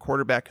other guys with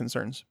quarterback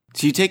concerns.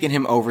 So you taking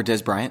him over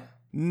Dez Bryant?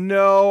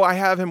 No, I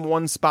have him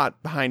one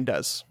spot behind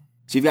Dez.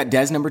 So you've got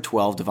Dez number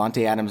 12,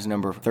 Devontae Adams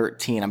number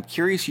 13. I'm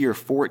curious who your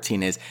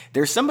 14 is.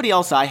 There's somebody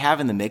else I have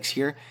in the mix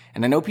here,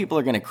 and I know people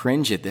are going to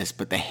cringe at this,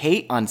 but the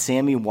hate on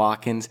Sammy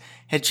Watkins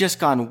has just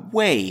gone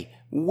way,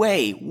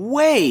 way,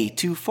 way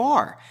too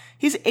far.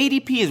 His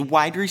ADP is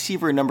wide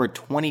receiver number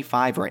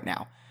 25 right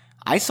now.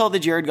 I saw the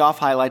Jared Goff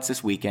highlights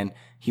this weekend.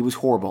 He was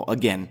horrible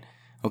again.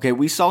 Okay,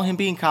 we saw him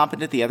being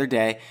competent the other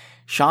day.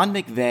 Sean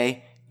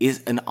McVay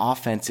is an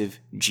offensive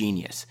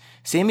genius.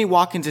 Sammy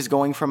Watkins is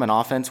going from an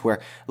offense where,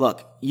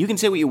 look, you can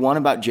say what you want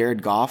about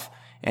Jared Goff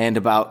and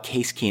about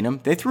Case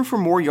Keenum. They threw for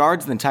more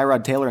yards than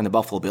Tyrod Taylor and the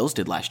Buffalo Bills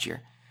did last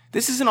year.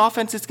 This is an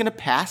offense that's going to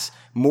pass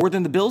more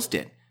than the Bills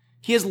did.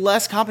 He has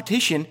less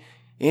competition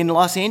in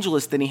Los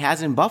Angeles than he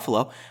has in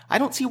Buffalo. I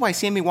don't see why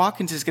Sammy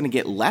Watkins is going to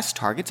get less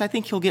targets. I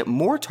think he'll get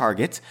more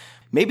targets.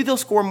 Maybe they'll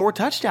score more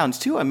touchdowns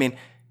too. I mean,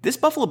 this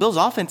Buffalo Bills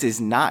offense is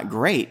not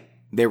great.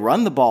 They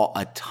run the ball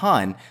a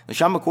ton.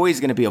 LaShawn McCoy is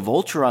going to be a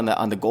vulture on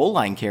the goal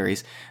line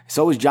carries.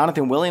 So is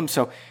Jonathan Williams.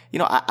 So,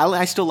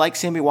 I still like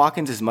Sammy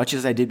Watkins as much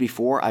as I did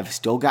before. I've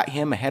still got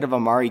him ahead of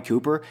Amari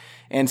Cooper.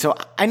 And so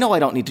I know I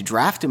don't need to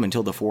draft him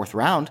until the 4th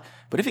round.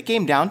 But if it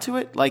came down to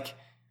it,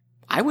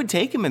 I would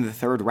take him in the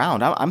 3rd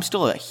round. I'm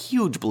still a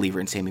huge believer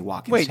in Sammy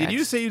Watkins. Wait, did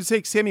you say you'd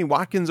take Sammy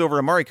Watkins over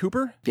Amari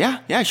Cooper? Yeah,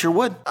 I sure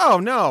would. Oh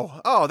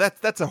no! Oh,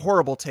 that's a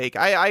horrible take.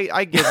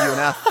 I give you an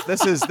F.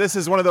 This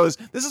is one of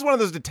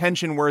those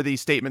detention worthy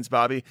statements,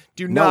 Bobby.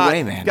 No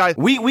way, man. Guys,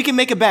 we can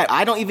make a bet.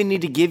 I don't even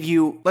need to give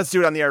you. Let's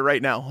do it on the air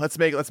right now. Let's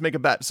make a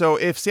bet. So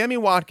if Sammy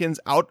Watkins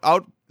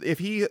if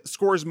he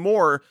scores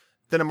more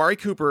than Amari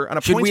Cooper on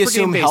a Should points we per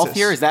game assume basis. health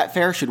here? Is that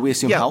fair? Should we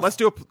assume health?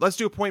 let's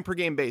do a point per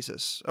game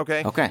basis.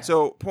 Okay.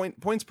 So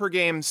points per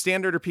game,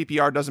 standard or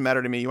PPR doesn't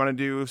matter to me. You want to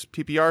do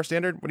PPR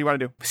standard? What do you want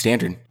to do?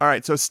 Standard. All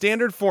right. So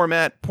standard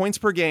format, points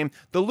per game.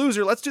 The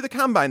loser. Let's do the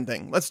combine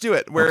thing. Let's do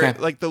it. Where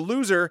like the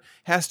loser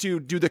has to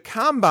do the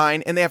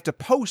combine and they have to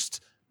post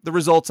the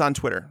results on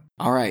Twitter.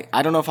 All right.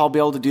 I don't know if I'll be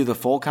able to do the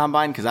full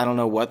combine because I don't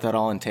know what that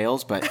all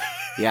entails, but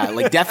yeah,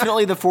 like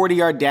definitely the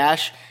 40-yard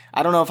dash.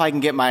 I don't know if I can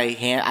get my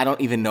hand. I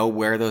don't even know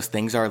where those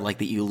things are, like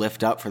that you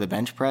lift up for the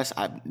bench press.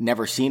 I've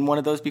never seen one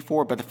of those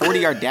before, but the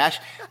 40-yard dash,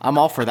 I'm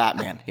all for that,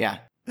 man. Yeah.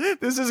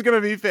 This is going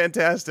to be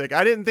fantastic.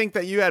 I didn't think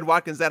that you had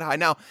Watkins that high.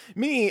 Now,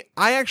 me,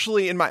 I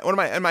actually in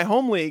my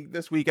home league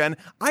this weekend,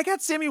 I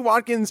got Sammy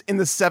Watkins in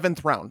the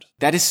 7th round.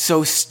 That is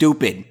so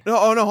stupid. No,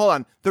 hold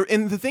on.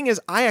 The thing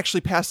is, I actually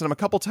passed on him a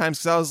couple times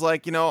because I was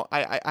like,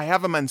 I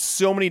have him on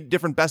so many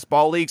different best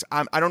ball leagues.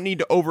 I don't need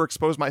to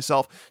overexpose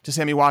myself to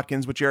Sammy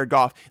Watkins with Jared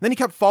Goff. And then he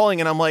kept falling,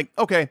 and I'm like,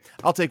 okay,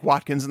 I'll take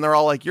Watkins. And they're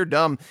all like, you're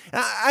dumb.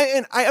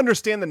 And I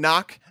understand the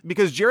knock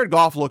because Jared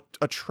Goff looked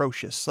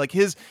atrocious. Like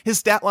his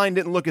stat line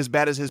didn't look as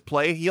bad as his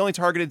play. He only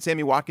targeted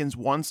Sammy Watkins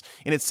once,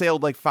 and it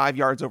sailed like 5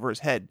 yards over his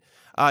head.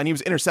 And he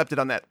was intercepted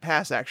on that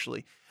pass,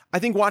 actually. I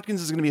think Watkins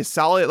is going to be a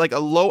solid, like a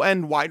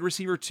low-end wide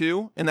receiver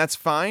too, and that's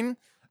fine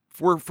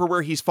for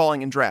where he's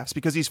falling in drafts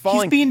because he's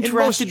falling. He's being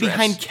drafted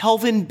behind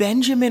Kelvin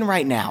Benjamin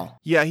right now.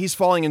 Yeah, he's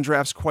falling in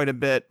drafts quite a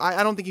bit.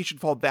 I don't think he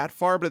should fall that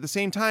far, but at the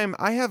same time,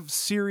 I have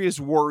serious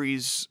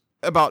worries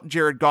about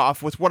Jared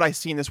Goff with what I've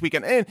seen this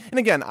weekend. And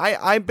again,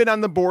 I've been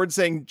on the board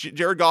saying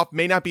Jared Goff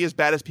may not be as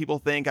bad as people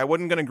think. I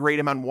wasn't going to grade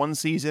him on one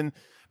season,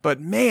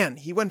 but man,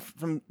 he went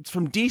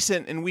from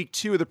decent in week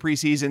 2 of the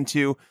preseason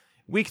to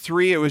week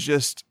 3. It was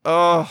just,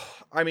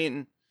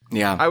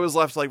 yeah, I was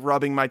left like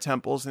rubbing my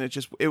temples,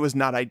 and it was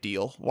not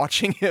ideal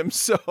watching him.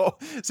 So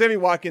Sammy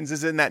Watkins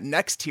is in that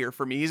next tier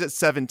for me. He's at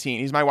 17.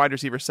 He's my wide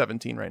receiver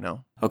 17 right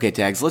now. Okay,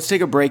 Tags, let's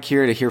take a break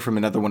here to hear from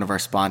another one of our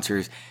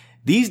sponsors.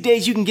 These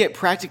days, you can get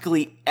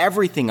practically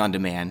everything on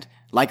demand,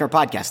 like our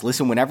podcast.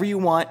 Listen whenever you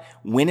want,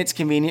 when it's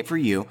convenient for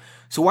you.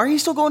 So why are you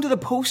still going to the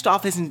post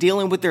office and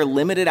dealing with their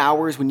limited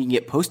hours when you can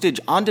get postage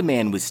on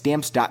demand with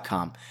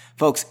Stamps.com?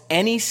 Folks,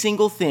 any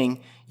single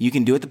thing you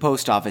can do at the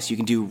post office, you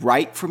can do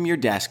right from your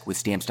desk with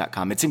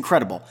Stamps.com. It's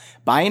incredible.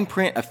 Buy and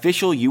print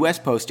official U.S.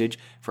 postage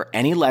for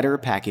any letter or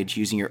package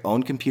using your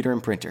own computer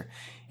and printer.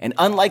 And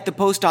unlike the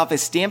post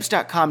office,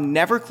 Stamps.com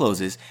never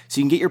closes,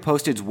 so you can get your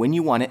postage when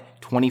you want it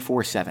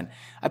 24/7.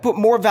 I put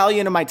more value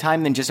into my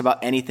time than just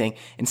about anything,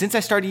 and since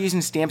I started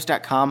using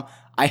Stamps.com,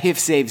 I have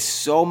saved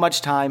so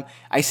much time.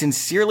 I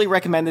sincerely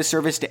recommend this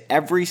service to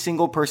every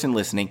single person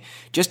listening.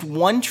 Just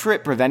one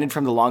trip prevented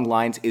from the long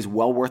lines is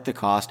well worth the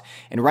cost.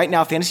 And right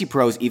now, Fantasy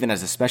Pros even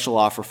has a special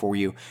offer for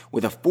you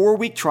with a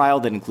 4-week trial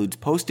that includes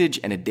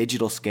postage and a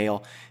digital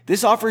scale.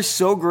 This offer is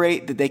so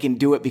great that they can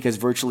do it because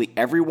virtually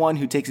everyone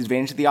who takes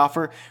advantage of the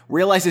offer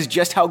realizes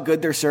just how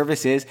good their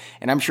service is,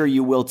 and I'm sure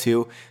you will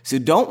too. So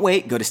don't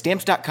wait. Go to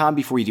Stamps.com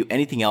before you do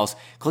anything else.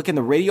 Click on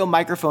the radio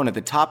microphone at the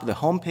top of the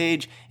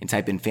homepage and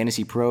type in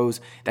Fantasy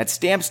Pros. That's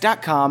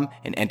Stamps.com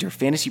and enter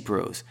Fantasy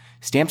Pros.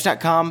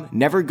 Stamps.com,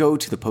 never go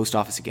to the post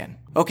office again.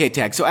 Okay,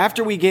 Tag, so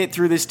after we get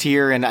through this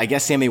tier, and I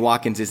guess Sammy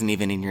Watkins isn't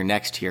even in your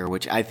next tier,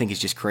 which I think is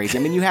just crazy.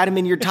 I mean, you had him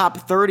in your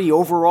top 30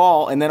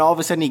 overall, and then all of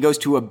a sudden he goes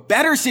to a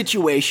better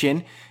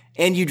situation,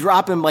 and you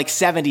drop him like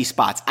 70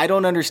 spots. I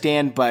don't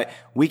understand, but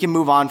we can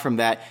move on from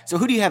that. So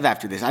who do you have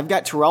after this? I've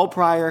got Terrell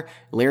Pryor,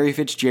 Larry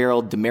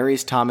Fitzgerald,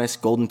 Demaryius Thomas,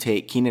 Golden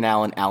Tate, Keenan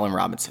Allen, Allen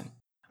Robinson.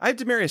 I have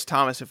Demaryius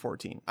Thomas at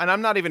 14, and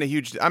I'm not a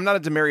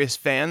Demaryius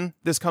fan.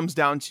 This comes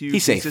down to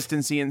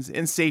consistency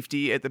and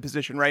safety at the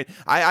position, right?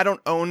 I don't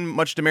own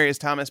much Demaryius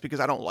Thomas because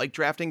I don't like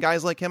drafting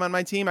guys like him on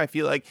my team. I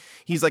feel like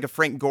he's like a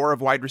Frank Gore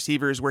of wide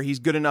receivers where he's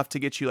good enough to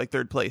get you like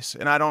 3rd place.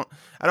 And I don't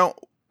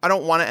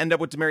want to end up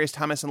with Demaryius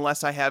Thomas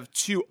unless I have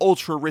 2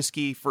 ultra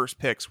risky first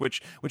picks,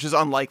 which is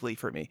unlikely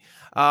for me.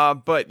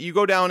 But you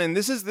go down, and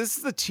this is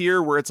the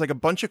tier where it's like a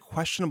bunch of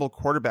questionable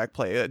quarterback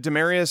play.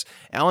 Demaryius,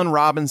 Allen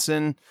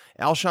Robinson,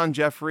 Alshon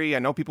Jeffrey. I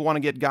know people want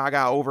to get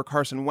Gaga over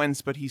Carson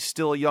Wentz, but he's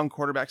still a young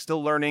quarterback,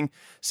 still learning.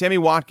 Sammy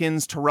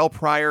Watkins, Terrell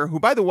Pryor, who,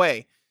 by the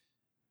way,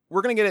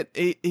 we're going to get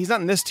it. He's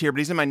not in this tier, but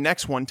he's in my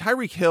next one.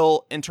 Tyreek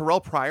Hill and Terrell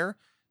Pryor.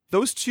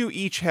 Those 2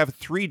 each have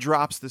 3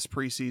 drops this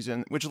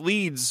preseason, which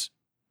leads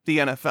the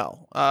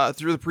NFL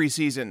through the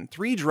preseason.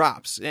 3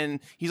 drops, and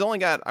he's only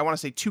got, I want to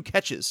say, 2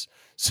 catches.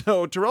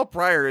 So Terrell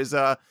Pryor is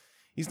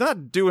he's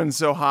not doing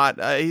so hot.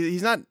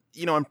 He's not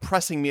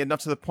impressing me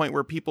enough to the point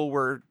where people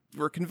were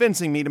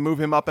convincing me to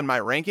move him up in my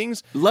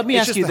rankings. Let me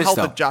ask you this,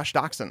 though. Of Josh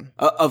Doxson.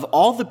 Of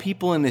all the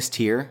people in this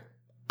tier,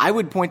 I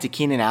would point to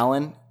Keenan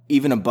Allen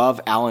even above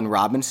Allen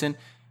Robinson.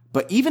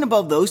 But even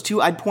above those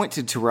 2, I'd point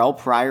to Terrell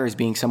Pryor as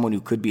being someone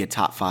who could be a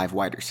top 5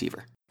 wide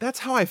receiver. That's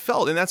how I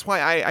felt, and that's why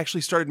I actually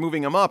started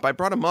moving him up. I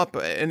brought him up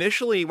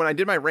initially when I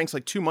did my ranks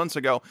like 2 months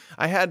ago.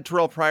 I had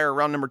Terrell Pryor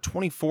around number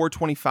 24,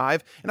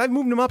 25, and I've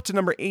moved him up to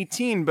number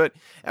 18. But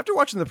after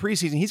watching the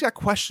preseason, he's got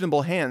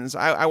questionable hands.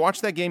 I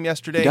watched that game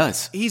yesterday. He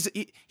does.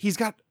 He's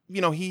got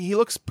he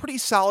looks pretty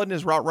solid in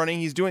his route running.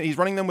 He's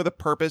running them with a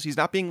purpose. He's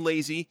not being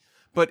lazy.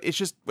 But it's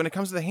just when it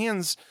comes to the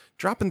hands,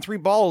 dropping 3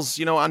 balls,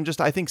 on just,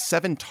 I think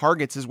 7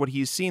 targets is what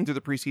he's seen through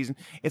the preseason.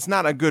 It's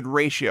not a good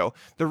ratio.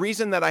 The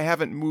reason that I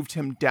haven't moved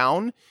him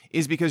down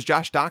is because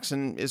Josh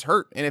Doxson is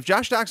hurt. And if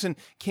Josh Doxson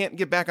can't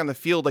get back on the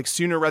field like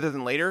sooner rather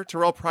than later,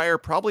 Terrell Pryor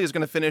probably is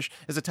going to finish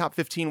as a top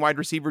 15 wide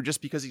receiver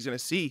just because he's going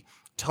to see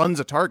tons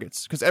of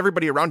targets because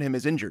everybody around him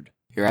is injured.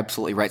 You're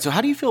absolutely right. So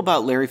how do you feel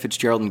about Larry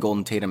Fitzgerald and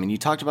Golden Tate? I mean, you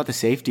talked about the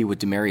safety with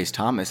Demaryius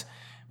Thomas.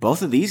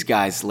 Both of these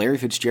guys, Larry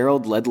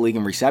Fitzgerald led the league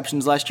in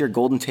receptions last year.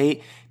 Golden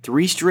Tate,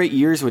 3 straight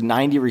years with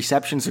 90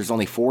 receptions. There's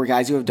only 4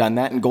 guys who have done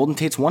that, and Golden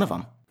Tate's one of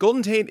them.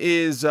 Golden Tate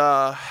is,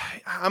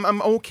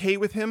 I'm okay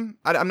with him.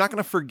 I'm not going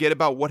to forget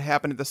about what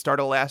happened at the start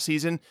of last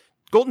season.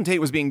 Golden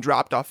Tate was being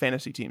dropped off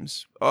fantasy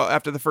teams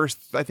after the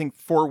first, I think,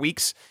 4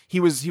 weeks. He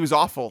was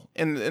awful,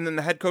 and then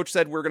the head coach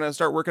said we're going to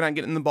start working on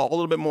getting the ball a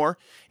little bit more,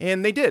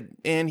 and they did,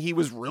 and he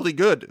was really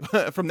good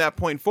from that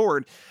point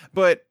forward.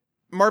 But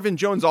Marvin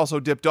Jones also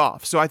dipped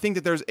off. So I think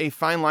that there's a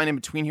fine line in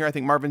between here. I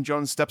think Marvin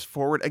Jones steps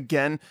forward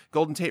again.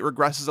 Golden Tate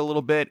regresses a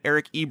little bit.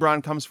 Eric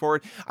Ebron comes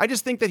forward. I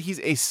just think that he's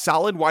a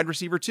solid wide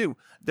receiver too.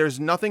 There's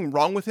nothing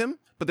wrong with him,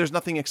 but there's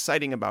nothing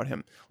exciting about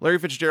him. Larry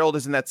Fitzgerald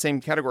is in that same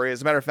category.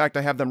 As a matter of fact,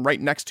 I have them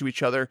right next to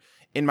each other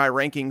in my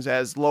rankings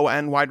as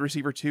low-end wide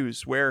receiver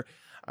twos, where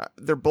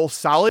they're both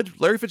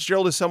solid. Larry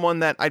Fitzgerald is someone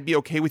that I'd be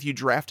okay with you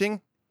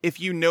drafting if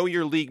you know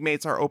your league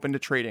mates are open to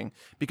trading.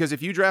 Because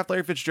if you draft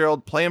Larry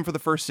Fitzgerald, play him for the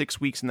first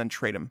 6 weeks and then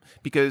trade him.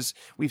 Because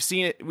we've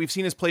seen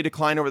his play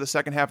decline over the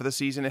second half of the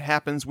season. It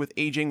happens with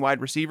aging wide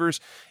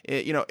receivers.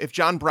 If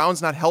John Brown's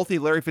not healthy,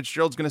 Larry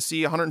Fitzgerald's going to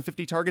see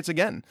 150 targets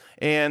again.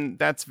 And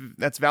that's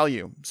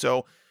value.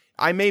 So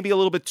I may be a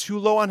little bit too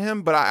low on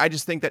him, but I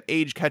just think that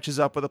age catches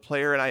up with a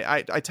player, and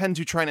I tend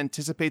to try and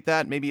anticipate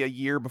that maybe a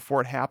year before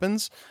it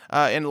happens.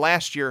 And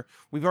last year,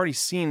 we've already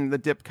seen the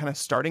dip kind of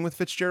starting with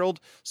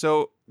Fitzgerald,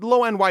 so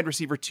low-end wide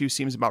receiver 2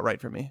 seems about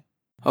right for me.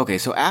 Okay,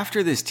 so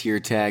after this tier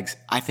tags,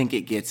 I think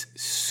it gets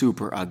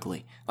super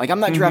ugly. Like,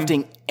 I'm not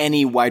drafting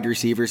any wide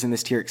receivers in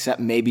this tier except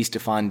maybe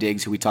Stephon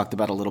Diggs, who we talked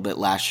about a little bit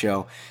last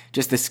show.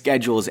 Just the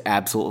schedule is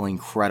absolutely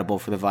incredible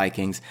for the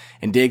Vikings,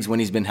 and Diggs, when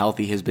he's been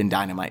healthy, has been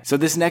dynamite. So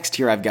this next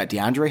tier, I've got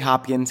DeAndre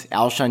Hopkins,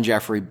 Alshon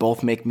Jeffrey,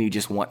 both make me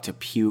just want to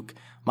puke.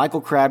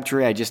 Michael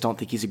Crabtree, I just don't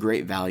think he's a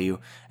great value.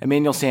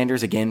 Emmanuel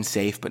Sanders, again,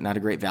 safe, but not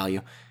a great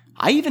value.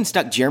 I even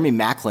stuck Jeremy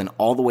Maclin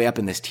all the way up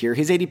in this tier.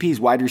 His ADP is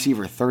wide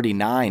receiver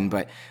 39,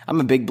 but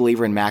I'm a big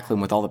believer in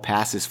Maclin with all the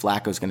passes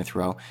Flacco's going to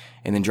throw.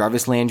 And then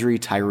Jarvis Landry,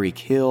 Tyreek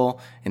Hill,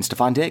 and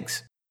Stephon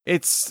Diggs.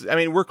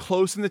 We're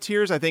close in the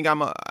tiers. I think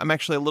I'm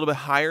actually a little bit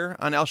higher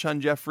on Alshon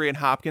Jeffrey and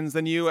Hopkins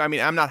than you. I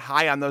mean, I'm not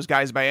high on those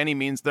guys by any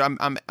means.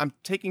 I'm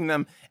taking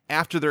them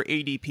after their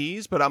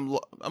ADPs, but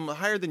I'm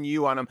higher than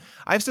you on them.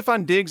 I have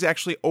Stephon Diggs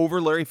actually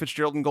over Larry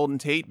Fitzgerald and Golden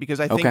Tate because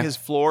I think his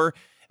floor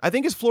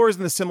is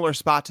in a similar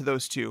spot to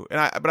those two,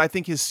 but I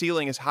think his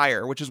ceiling is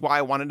higher, which is why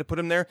I wanted to put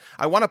him there.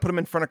 I want to put him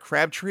in front of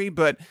Crabtree,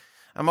 but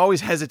I'm always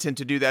hesitant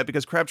to do that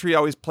because Crabtree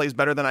always plays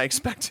better than I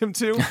expect him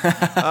to.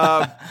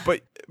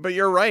 But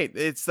you're right.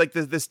 It's like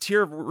this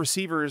tier of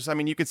receivers. I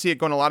mean, you could see it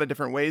going a lot of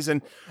different ways,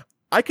 and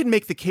I could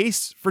make the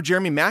case for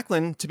Jeremy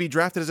Maclin to be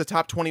drafted as a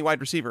top 20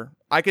 wide receiver.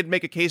 I could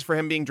make a case for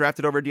him being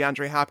drafted over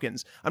DeAndre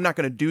Hopkins. I'm not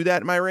going to do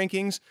that in my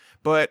rankings,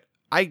 but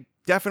I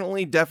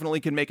definitely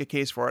can make a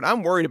case for it.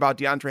 I'm worried about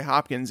DeAndre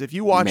Hopkins. If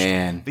you watch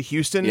the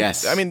Houston,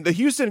 yes. I mean, the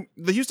Houston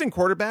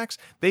quarterbacks,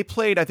 they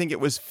played, I think it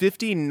was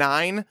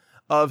 59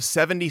 of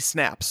 70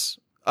 snaps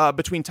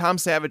between Tom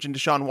Savage and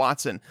Deshaun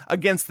Watson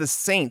against the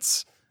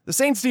Saints. The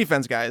Saints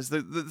defense, guys.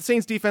 The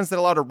Saints defense that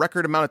allowed a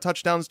record amount of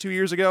touchdowns 2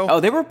 years ago. Oh,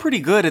 they were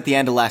pretty good at the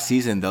end of last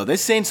season, though.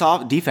 This Saints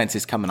defense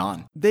is coming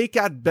on. They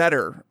got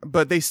better,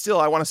 but they still,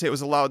 I want to say it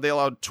was allowed, they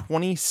allowed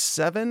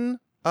 27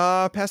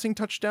 passing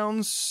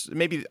touchdowns.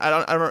 Maybe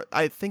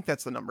I think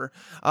that's the number.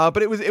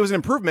 But it was an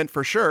improvement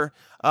for sure.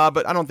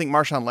 But I don't think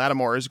Marshawn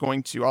Lattimore is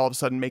going to all of a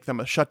sudden make them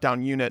a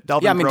shutdown unit.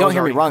 Don't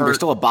hear me wrong. They're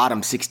still a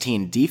bottom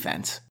 16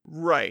 defense.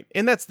 Right.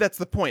 And that's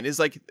the point is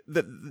like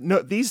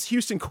these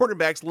Houston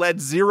quarterbacks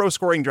led 0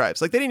 scoring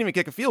drives. Like they didn't even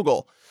kick a field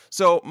goal.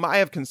 So I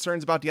have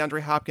concerns about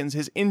DeAndre Hopkins.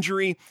 His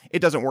injury, it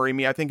doesn't worry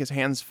me. I think his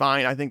hand's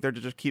fine. I think they're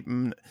just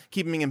keeping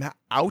him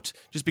out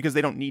just because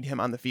they don't need him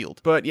on the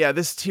field. But yeah,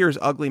 this tier is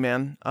ugly,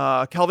 man.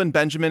 Kelvin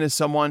Benjamin is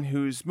someone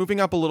who's moving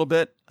up a little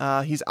bit.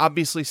 He's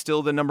obviously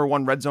still the number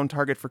 1 red zone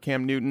target for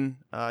Cam Newton.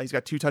 He's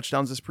got 2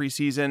 touchdowns this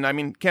preseason. I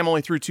mean, Cam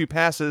only threw 2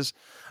 passes,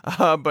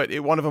 but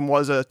one of them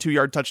was a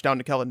 2-yard touchdown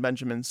to Kelvin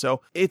Benjamin.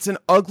 So it's an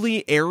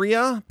ugly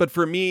area, but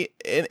for me,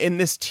 in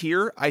this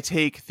tier, I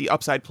take the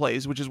upside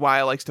plays, which is why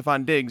I like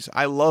Stephon Diggs.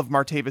 I love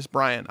Martavis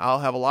Bryant. I'll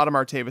have a lot of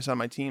Martavis on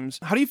my teams.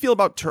 How do you feel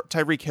about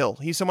Tyreek Hill?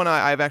 He's someone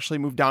I've actually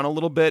moved down a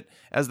little bit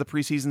as the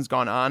preseason's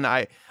gone on.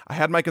 I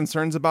had my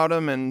concerns about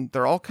him, and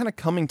they're all kind of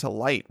coming to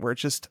light, where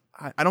it's just,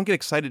 I don't get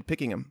excited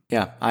picking him.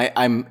 Yeah,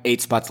 I'm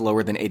 8 spots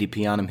lower than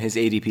ADP on him. His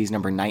ADP is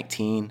number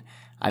 19.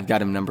 I've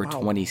got him number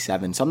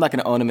 27. So I'm not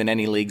going to own him in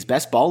any leagues.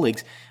 Best ball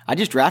leagues, I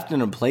just drafted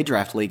him in a play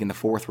draft league in the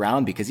 4th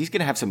round because he's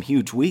going to have some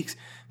huge weeks,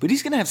 but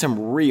he's going to have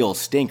some real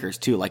stinkers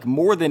too, like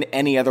more than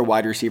any other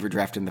wide receiver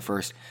drafted in the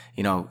first,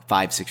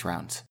 5-6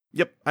 rounds.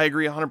 Yep, I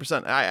agree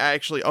 100%. I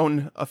actually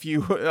own a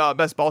few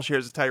best ball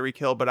shares of Tyreek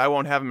Hill, but I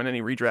won't have him in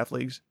any redraft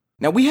leagues.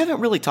 Now, we haven't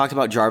really talked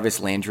about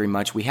Jarvis Landry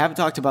much. We haven't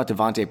talked about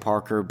Devontae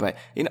Parker, but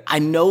I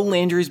know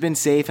Landry's been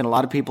safe, and a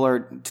lot of people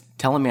are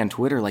telling me on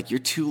Twitter, like, you're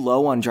too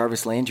low on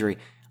Jarvis Landry.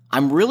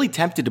 I'm really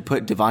tempted to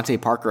put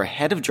Devontae Parker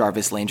ahead of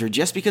Jarvis Landry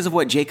just because of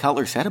what Jay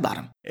Cutler said about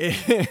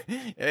him.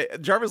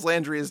 Jarvis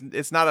Landry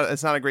it's not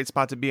a great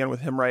spot to be in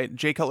with him, right?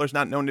 Jay Cutler's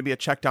not known to be a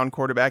check down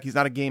quarterback. He's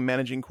not a game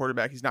managing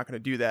quarterback. He's not going to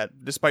do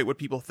that, despite what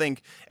people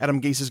think Adam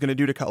Gase is going to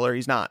do to Cutler.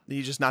 He's not.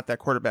 He's just not that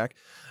quarterback.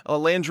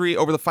 Landry,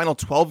 over the final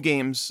 12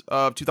 games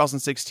of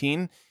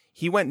 2016,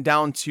 he went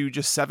down to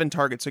just 7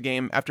 targets a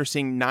game after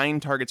seeing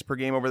 9 targets per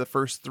game over the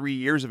first 3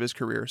 years of his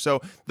career.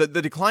 So the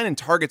decline in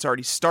targets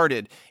already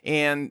started.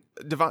 And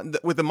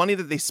with the money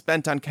that they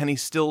spent on Kenny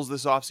Stills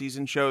this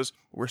offseason shows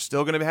we're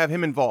still going to have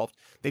him involved.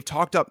 They've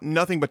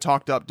nothing but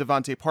talked up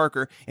Devontae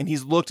Parker, and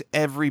he's looked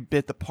every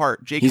bit the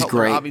part. He's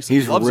great. Obviously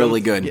he's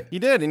really good. He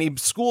did, and he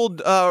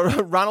schooled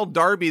Ronald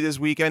Darby this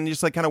weekend.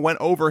 Just kind of went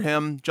over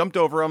him, jumped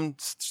over him,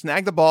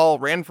 snagged the ball,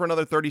 ran for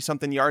another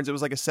 30-something yards. It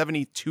was like a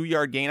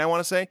 72-yard gain, I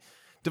want to say.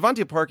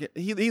 Devontae Parker,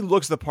 he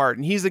looks the part,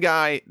 and he's the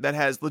guy that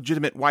has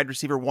legitimate wide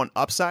receiver 1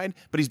 upside,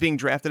 but he's being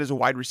drafted as a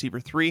wide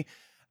receiver 3.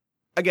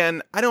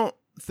 Again, I don't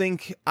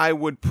think I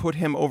would put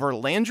him over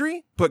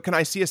Landry, but can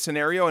I see a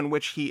scenario in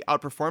which he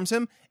outperforms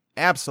him?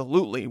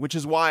 Absolutely, which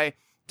is why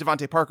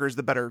Devontae Parker is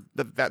the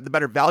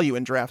better value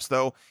in drafts,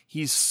 though.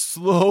 He's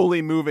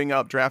slowly moving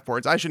up draft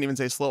boards. I shouldn't even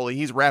say slowly.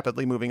 He's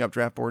rapidly moving up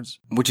draft boards.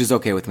 Which is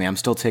okay with me. I'm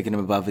still taking him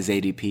above his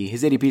ADP.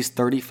 His ADP is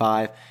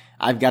 35.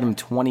 I've got him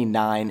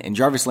 29, and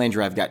Jarvis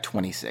Landry I've got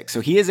 26.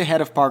 So he is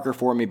ahead of Parker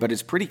for me, but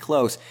it's pretty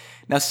close.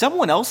 Now,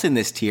 someone else in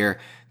this tier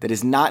that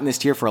is not in this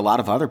tier for a lot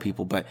of other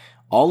people, but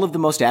all of the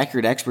most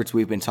accurate experts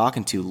we've been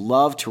talking to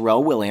love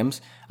Terrell Williams.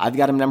 I've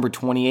got him number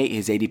 28.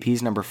 His ADP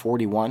is number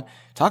 41.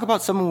 Talk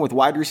about someone with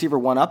wide receiver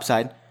 1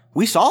 upside.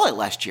 We saw it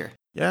last year.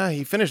 Yeah,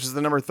 he finished as the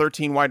number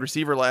 13 wide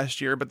receiver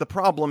last year, but the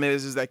problem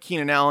is that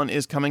Keenan Allen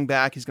is coming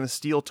back. He's going to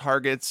steal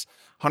targets.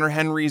 Hunter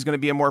Henry is going to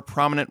be a more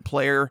prominent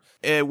player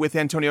with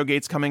Antonio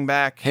Gates coming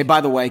back. Hey, by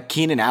the way,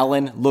 Keenan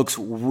Allen looks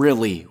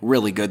really,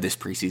 really good this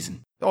preseason.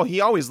 Oh, he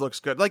always looks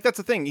good. Like, that's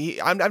the thing.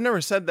 I've never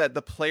said that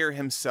the player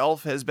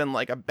himself has been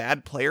like a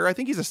bad player. I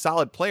think he's a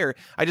solid player.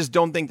 I just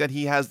don't think that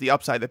he has the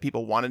upside that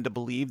people wanted to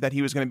believe that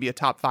he was going to be a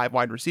top 5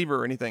 wide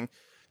receiver or anything.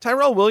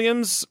 Tyrell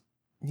Williams,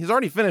 he's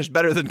already finished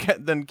better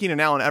than Keenan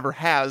Allen ever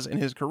has in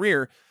his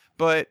career,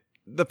 but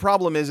the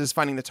problem is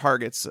finding the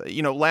targets.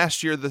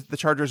 Last year the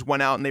Chargers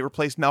went out and they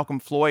replaced Malcolm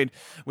Floyd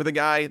with a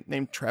guy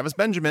named Travis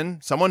Benjamin,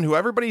 someone who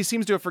everybody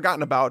seems to have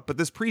forgotten about, but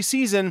this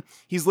preseason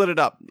he's lit it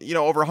up.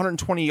 Over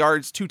 120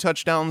 yards, 2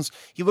 touchdowns.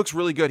 He looks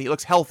really good. He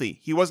looks healthy.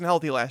 He wasn't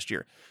healthy last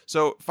year.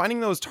 So finding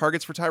those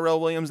targets for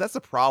Tyrell Williams, that's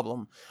a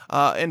problem.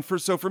 And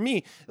for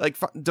me, like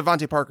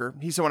Devontae Parker,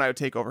 he's someone I would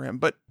take over him.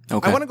 But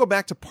okay. I want to go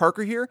back to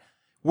Parker here.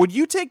 Would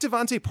you take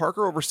Devontae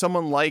Parker over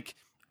someone like,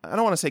 I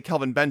don't want to say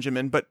Kelvin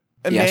Benjamin, but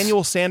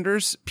Emmanuel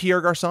Sanders,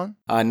 Pierre Garçon?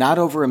 Not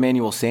over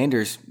Emmanuel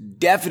Sanders,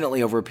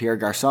 definitely over Pierre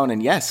Garçon,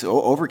 and yes,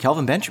 over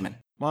Kelvin Benjamin.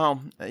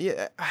 Wow.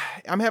 Yeah,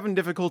 I'm having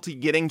difficulty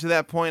getting to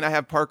that point. I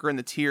have Parker in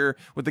the tier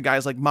with the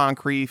guys like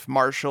Moncrief,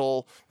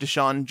 Marshall,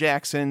 Deshaun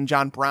Jackson,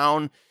 John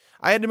Brown.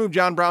 I had to move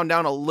John Brown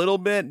down a little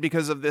bit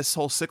because of this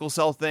whole sickle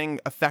cell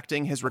thing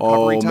affecting his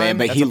recovery time. Oh, man,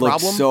 but he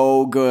looked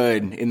so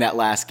good in that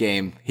last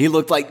game. He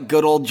looked like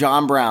good old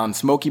John Brown,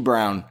 Smokey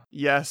Brown.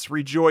 Yes,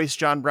 rejoice,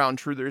 John Brown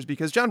truthers,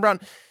 because John Brown,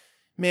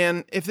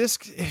 man, if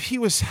he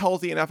was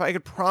healthy enough, I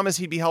could promise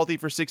he'd be healthy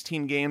for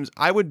 16 games.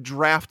 I would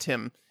draft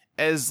him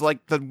as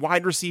like the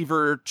wide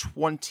receiver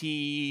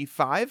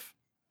 25.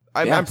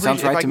 I'm pretty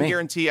sure if I can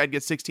guarantee I'd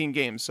get 16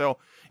 games. So,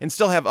 and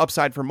still have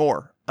upside for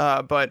more.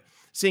 But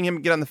seeing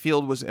him get on the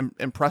field was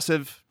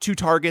impressive. 2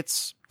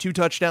 targets, 2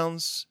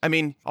 touchdowns. I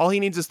mean, all he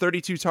needs is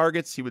 32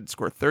 targets. He would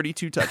score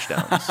 32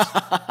 touchdowns.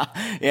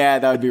 Yeah,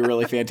 that would be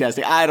really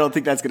fantastic. I don't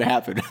think that's going to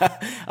happen.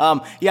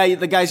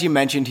 The guys you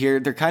mentioned here,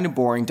 they're kind of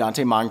boring.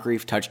 Dante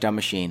Moncrief, touchdown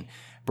machine.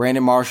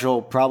 Brandon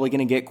Marshall, probably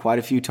going to get quite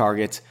a few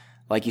targets.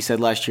 Like you said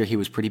last year, he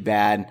was pretty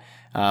bad,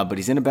 but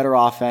he's in a better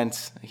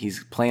offense.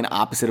 He's playing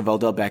opposite of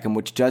Odell Beckham,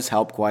 which does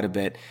help quite a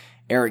bit.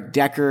 Eric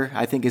Decker,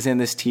 I think, is in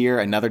this tier.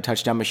 Another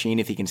touchdown machine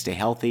if he can stay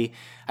healthy.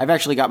 I've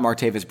actually got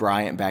Martavis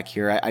Bryant back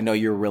here. I know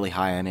you're really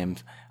high on him.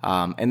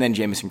 And then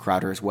Jamison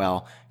Crowder as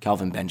well.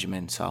 Kelvin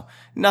Benjamin. So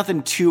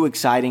nothing too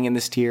exciting in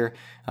this tier.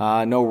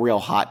 No real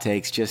hot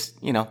takes. Just,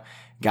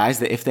 guys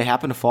that if they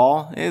happen to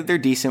fall, they're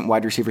decent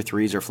wide receiver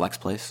 3s or flex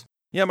plays.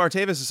 Yeah,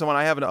 Martavis is someone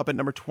I have up at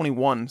number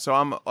 21, so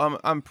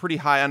I'm pretty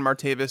high on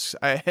Martavis.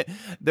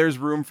 There's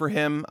room for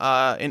him.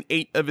 In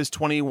 8 of his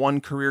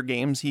 21 career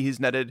games, he's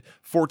netted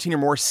 14 or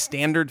more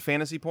standard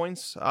fantasy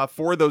points.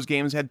 4 of those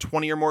games had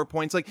 20 or more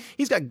points. Like,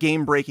 he's got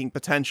game-breaking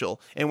potential.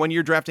 And when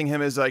you're drafting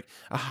him as like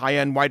a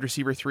high-end wide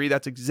receiver 3,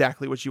 that's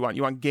exactly what you want.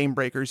 You want game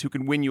breakers who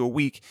can win you a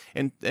week,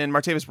 and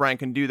Martavis Bryant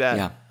can do that.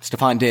 Yeah,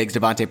 Stephon Diggs,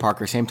 Devontae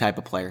Parker, same type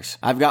of players.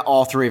 I've got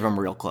all 3 of them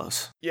real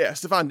close. Yeah,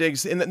 Stephon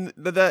Diggs. And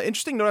the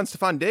interesting note on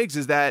Stephon Diggs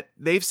is that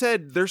they've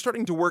said they're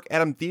starting to work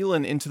Adam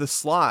Thielen into the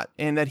slot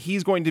and that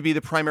he's going to be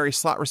the primary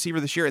slot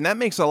receiver this year. And that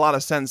makes a lot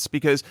of sense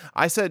because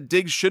I said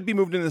Diggs should be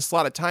moved into the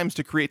slot at times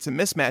to create some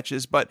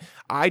mismatches, but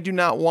I do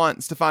not want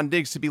Stephon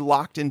Diggs to be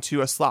locked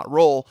into a slot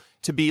role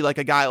to be like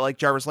a guy like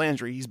Jarvis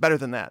Landry. He's better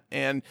than that.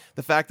 And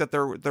the fact that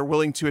they're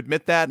willing to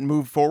admit that and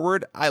move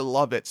forward, I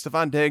love it.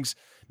 Stephon Diggs,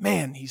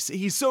 man,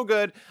 he's so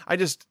good.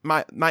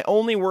 My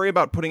only worry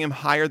about putting him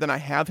higher than I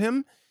have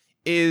him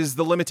is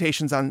the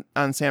limitations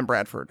on Sam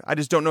Bradford. I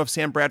just don't know if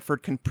Sam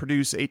Bradford can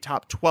produce a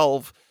top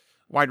 12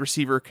 wide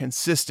receiver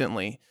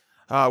consistently,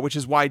 which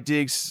is why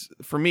Diggs,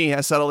 for me,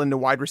 has settled into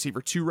wide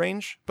receiver 2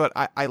 range. But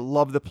I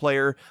love the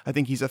player. I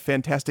think he's a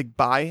fantastic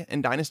buy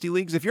in dynasty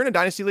leagues. If you're in a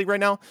dynasty league right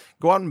now,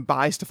 go out and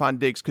buy Stephon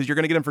Diggs because you're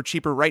going to get him for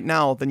cheaper right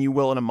now than you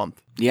will in a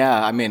month.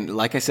 Yeah, I mean,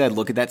 like I said,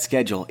 look at that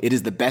schedule. It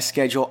is the best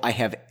schedule I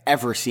have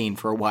ever seen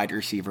for a wide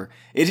receiver.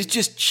 It is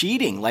just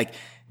cheating. Like,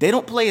 they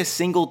don't play a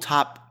single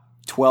top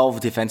 12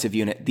 defensive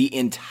unit the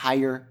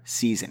entire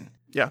season.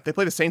 Yeah, they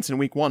play the Saints in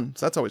week 1,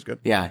 so that's always good.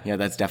 Yeah,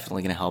 that's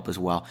definitely going to help as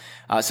well.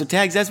 So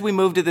Tags, as we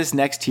move to this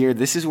next tier,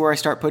 this is where I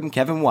start putting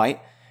Kevin White,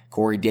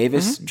 Corey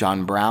Davis,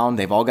 John Brown.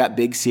 They've all got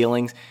big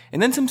ceilings.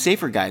 And then some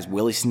safer guys,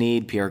 Willie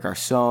Snead, Pierre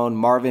Garçon,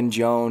 Marvin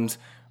Jones,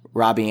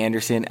 Robbie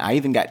Anderson. I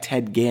even got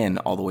Ted Ginn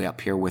all the way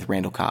up here with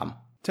Randall Cobb.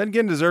 Ted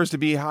Ginn deserves to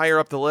be higher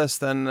up the list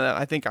than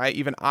I think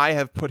I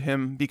have put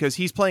him because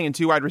he's playing in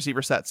 2 wide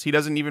receiver sets. He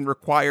doesn't even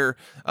require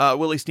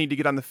Willie Snead to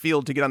get on the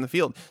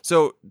field.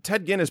 So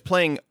Ted Ginn is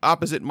playing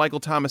opposite Michael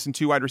Thomas in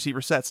 2 wide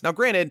receiver sets. Now,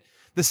 granted,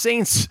 the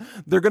Saints,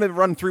 they're going to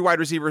run 3 wide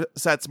receiver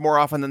sets more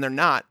often than they're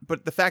not,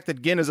 but the fact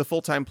that Ginn is a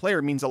full-time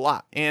player means a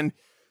lot. And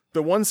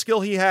the one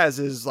skill he has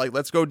is like,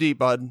 let's go deep,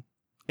 bud.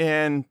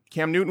 And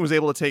Cam Newton was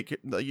able to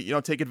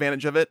take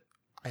advantage of it.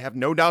 I have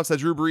no doubts that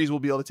Drew Brees will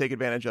be able to take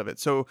advantage of it.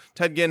 So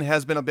Ted Ginn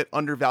has been a bit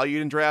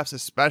undervalued in drafts,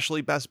 especially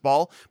best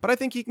ball, but I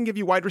think he can give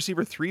you wide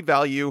receiver 3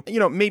 value,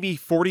 maybe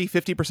 40,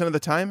 50% of the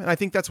time. And I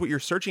think that's what you're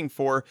searching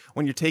for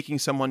when you're taking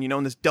someone,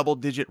 in this double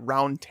digit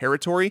round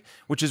territory,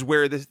 which is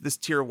where this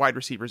tier of wide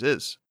receivers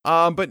is.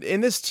 But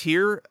in this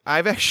tier,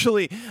 I've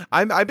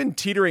been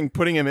teetering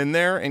putting him in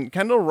there, and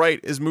Kendall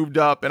Wright is moved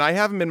up, and I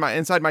have him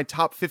inside my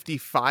top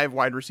 55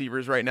 wide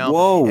receivers right now.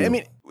 Whoa. I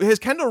mean, his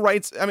Kendall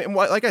Wright's,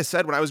 like I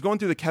said, when I was going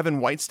through the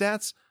Kevin White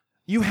stats,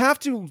 you have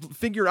to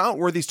figure out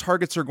where these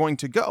targets are going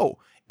to go.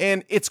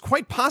 And it's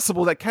quite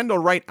possible that Kendall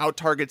Wright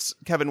out-targets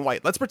Kevin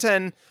White. Let's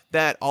pretend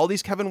that all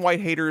these Kevin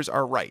White haters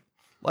are right.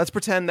 Let's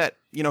pretend that,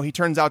 he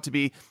turns out to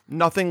be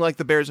nothing like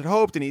the Bears had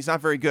hoped and he's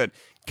not very good.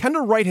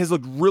 Kendall Wright has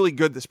looked really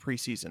good this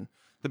preseason.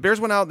 The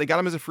Bears went out, they got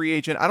him as a free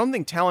agent. I don't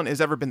think talent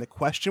has ever been the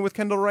question with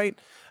Kendall Wright.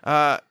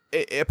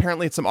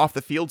 Apparently it's some off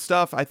the field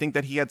stuff. I think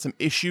that he had some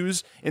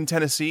issues in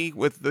Tennessee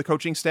with the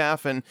coaching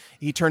staff and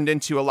he turned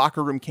into a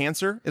locker room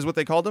cancer is what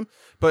they called him.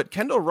 But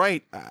Kendall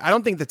Wright, I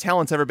don't think the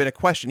talent's ever been a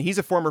question. He's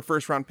a former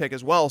first round pick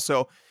as well.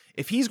 So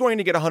if he's going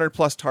to get 100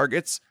 plus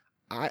targets,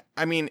 I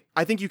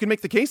think you can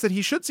make the case that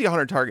he should see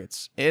 100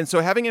 targets. And so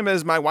having him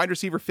as my wide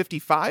receiver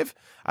 55,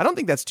 I don't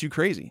think that's too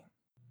crazy.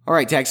 All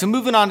right, Tag. So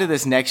moving on to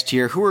this next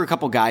tier, who are a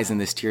couple guys in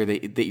this tier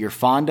that you're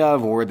fond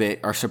of or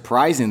that are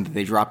surprising that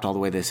they dropped all the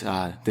way this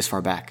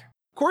far back?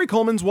 Corey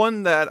Coleman's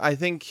one that I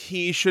think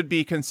he should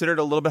be considered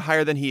a little bit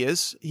higher than he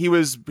is. He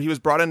was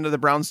brought into the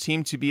Browns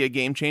team to be a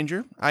game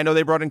changer. I know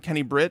they brought in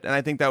Kenny Britt, and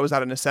I think that was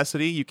out of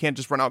necessity. You can't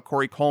just run out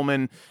Corey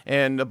Coleman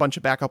and a bunch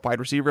of backup wide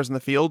receivers in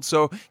the field.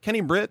 So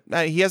Kenny Britt,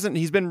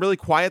 he's been really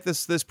quiet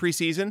this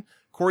preseason.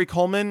 Corey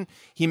Coleman,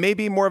 he may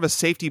be more of a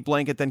safety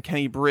blanket than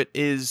Kenny Britt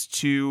is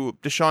to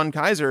Deshaun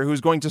Kaiser,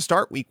 who's going to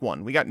start week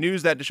 1. We got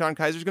news that Deshaun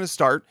Kaiser is going to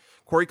start.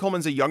 Corey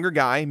Coleman's a younger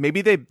guy.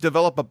 Maybe they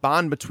develop a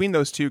bond between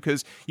those two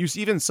because you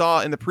even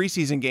saw in the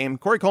preseason game,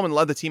 Corey Coleman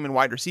led the team in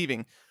wide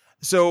receiving.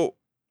 So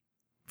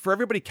for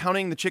everybody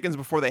counting the chickens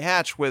before they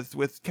hatch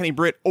with Kenny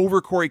Britt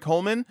over Corey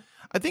Coleman,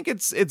 I think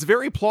it's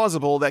very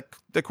plausible that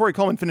Corey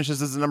Coleman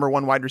finishes as the number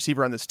 1 wide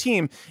receiver on this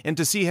team. And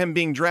to see him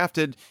being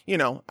drafted,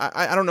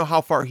 I don't know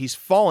how far he's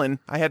fallen.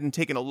 I hadn't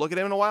taken a look at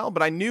him in a while,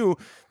 but I knew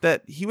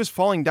that he was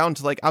falling down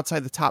to like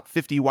outside the top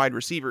 50 wide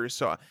receivers.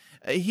 So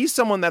he's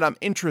someone that I'm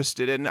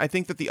interested in. I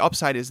think that the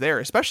upside is there,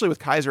 especially with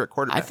Kaiser at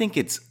quarterback. I think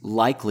it's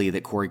likely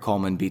that Corey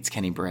Coleman beats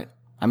Kenny Britt.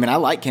 I mean, I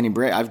like Kenny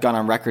Britt. I've gone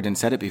on record and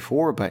said it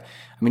before, but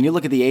I mean, you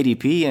look at the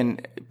ADP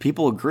and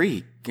people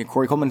agree.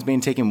 Corey Coleman's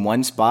being taken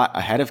 1 spot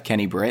ahead of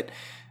Kenny Britt.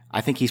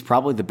 I think he's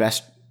probably the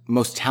best,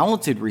 most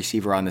talented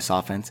receiver on this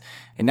offense.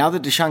 And now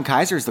that Deshaun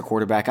Kaiser is the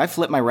quarterback, I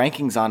flipped my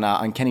rankings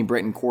on Kenny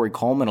Britt and Corey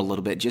Coleman a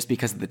little bit just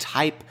because of the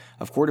type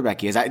of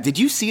quarterback he is. Did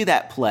you see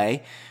that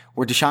play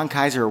where Deshaun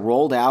Kaiser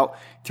rolled out,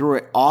 threw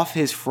it off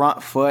his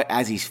front foot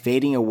as he's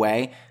fading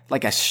away,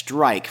 like a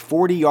strike,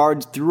 40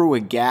 yards through a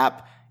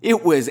gap.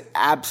 It was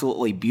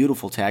absolutely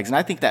beautiful, Tags, and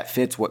I think that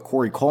fits what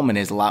Corey Coleman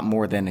is a lot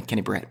more than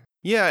Kenny Britt.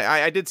 Yeah,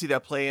 I did see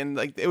that play, and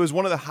like it was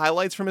one of the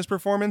highlights from his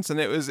performance,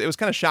 and it was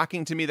kind of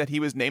shocking to me that he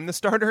was named the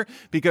starter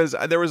because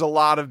there was a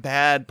lot of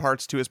bad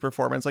parts to his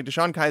performance. Like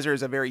Deshaun Kaiser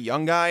is a very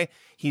young guy.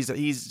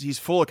 He's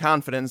full of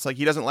confidence. Like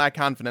he doesn't lack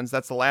confidence.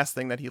 That's the last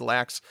thing that he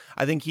lacks.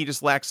 I think he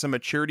just lacks some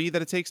maturity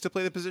that it takes to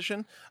play the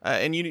position.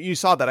 And you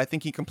saw that. I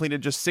think he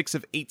completed just 6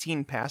 of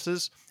 18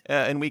 passes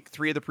in week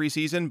 3 of the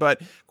preseason.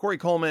 But Corey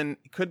Coleman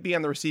could be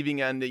on the receiving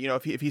end.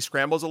 If he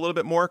scrambles a little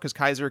bit more because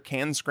Kaiser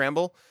can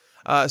scramble.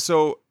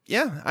 So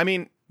yeah, I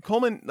mean,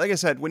 Coleman, like I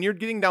said, when you're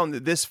getting down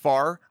this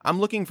far, I'm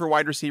looking for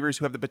wide receivers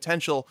who have the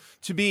potential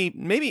to be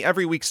maybe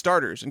every week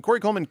starters. And Corey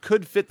Coleman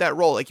could fit that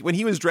role. Like when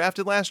he was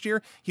drafted last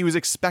year, he was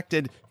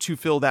expected to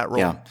fill that role.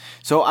 Yeah.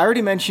 So I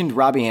already mentioned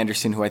Robbie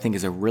Anderson, who I think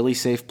is a really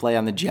safe play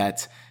on the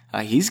Jets.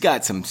 He's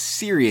got some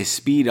serious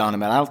speed on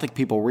him, and I don't think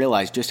people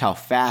realize just how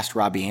fast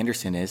Robbie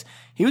Anderson is.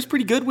 He was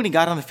pretty good when he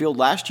got on the field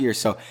last year,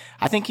 so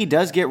I think he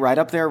does get right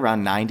up there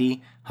around 90,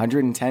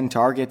 110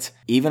 targets.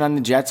 Even on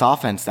the Jets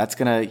offense, that's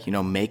going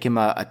to, make him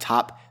a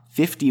top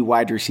 50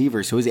 wide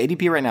receiver. So his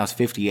ADP right now is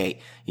 58.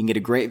 You can get a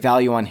great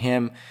value on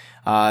him.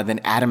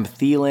 Then Adam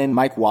Thielen,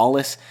 Mike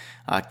Wallace,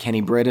 Kenny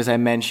Britt, as I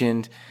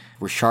mentioned,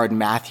 Rashard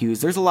Matthews.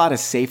 There's a lot of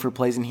safer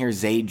plays in here.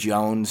 Zay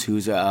Jones,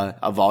 who's a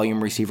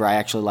volume receiver. I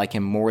actually like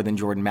him more than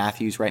Jordan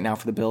Matthews right now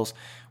for the Bills.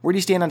 Where do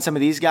you stand on some of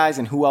these guys,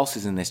 and who else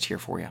is in this tier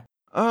for you?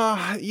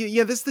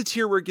 Yeah, this is the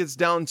tier where it gets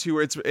down to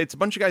it's a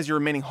bunch of guys you're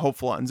remaining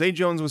hopeful on. Zay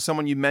Jones was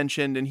someone you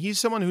mentioned, and he's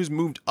someone who's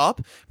moved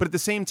up, but at the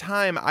same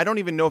time, I don't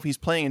even know if he's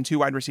playing in 2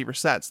 wide receiver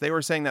sets. They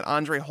were saying that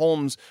Andre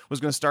Holmes was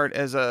going to start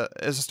as a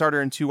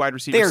starter in 2 wide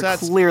receiver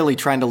sets. They're clearly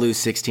trying to lose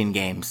 16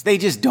 games. They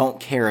just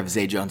don't care if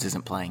Zay Jones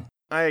isn't playing.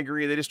 I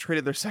agree. They just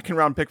traded their 2nd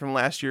round pick from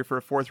last year for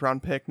a 4th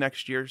round pick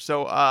next year.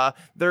 So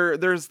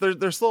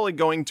they're slowly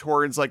going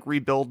towards like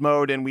rebuild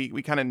mode, and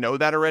we kind of know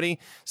that already.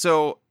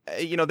 So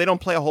they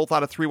don't play a whole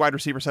lot of 3 wide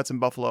receiver sets in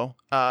Buffalo.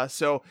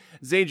 So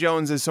Zay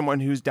Jones is someone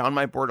who's down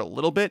my board a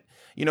little bit.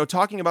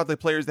 Talking about the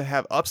players that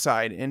have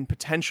upside and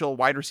potential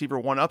wide receiver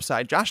 1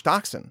 upside, Josh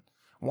Doxson.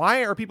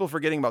 Why are people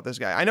forgetting about this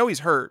guy? I know he's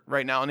hurt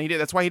right now, and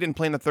that's why he didn't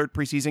play in the 3rd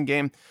preseason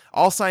game.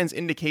 All signs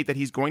indicate that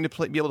he's going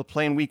to be able to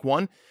play in week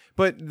 1.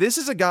 But this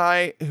is a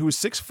guy who's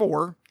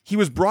 6'4". He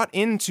was brought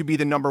in to be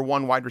the number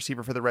 1 wide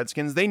receiver for the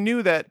Redskins. They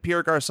knew that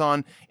Pierre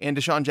Garçon and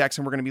Deshaun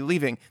Jackson were going to be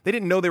leaving. They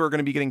didn't know they were going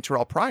to be getting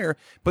Terrell Pryor,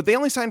 but they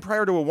only signed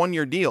Pryor to a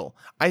 1-year deal.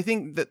 I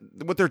think that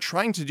what they're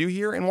trying to do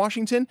here in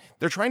Washington,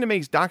 they're trying to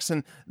make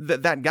Doxson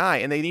that guy,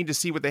 and they need to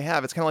see what they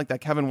have. It's kind of like that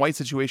Kevin White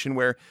situation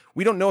where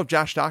we don't know if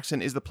Josh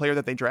Doxson is the player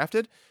that they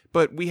drafted,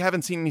 but we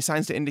haven't seen any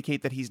signs to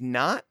indicate that he's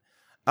not.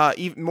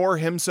 Even more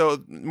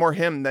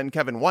him than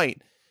Kevin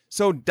White.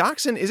 So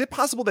Doxson, is it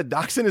possible that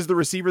Doxson is the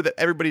receiver that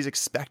everybody's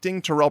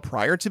expecting Terrell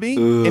Pryor to be?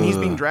 Ugh. And he's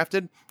being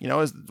drafted,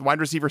 as wide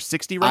receiver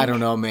 60 range? I don't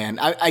know, man.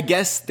 I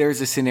guess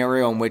there's a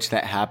scenario in which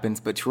that happens,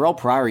 but Terrell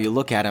Pryor, you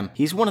look at him,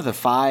 he's one of the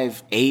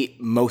 5-8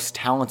 most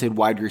talented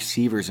wide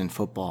receivers in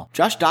football.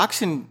 Josh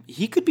Doxson,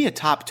 he could be a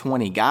top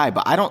 20 guy,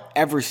 but I don't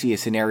ever see a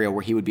scenario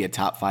where he would be a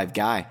top 5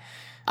 guy.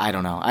 I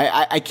don't know.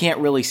 I can't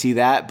really see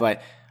that,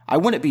 but I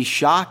wouldn't be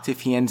shocked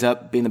if he ends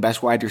up being the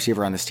best wide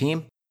receiver on this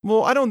team.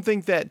 Well, I don't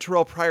think that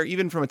Terrell Pryor,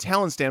 even from a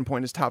talent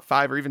standpoint, is top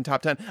 5 or even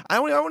top 10. I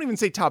won't even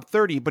say top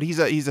 30, but he's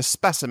a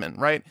specimen,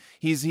 right?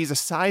 He's a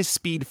size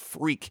speed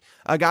freak,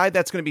 a guy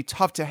that's going to be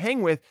tough to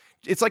hang with.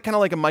 It's like kind of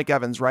like a Mike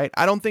Evans, right?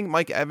 I don't think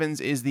Mike Evans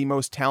is the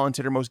most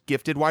talented or most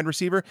gifted wide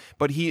receiver,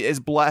 but he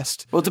is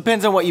blessed. Well, it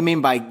depends on what you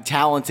mean by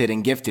talented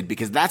and gifted,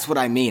 because that's what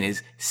I mean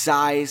is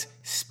size,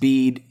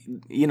 speed,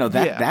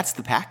 that's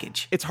the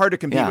package. It's hard to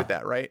compete with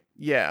that, right?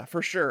 Yeah,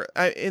 for sure.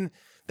 And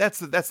that's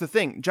the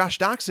thing. Josh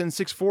Doxson,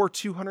 6'4",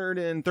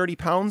 230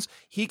 pounds.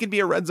 He could be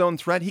a red zone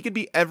threat. He could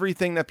be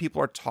everything that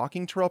people are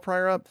talking Terrell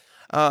Pryor up.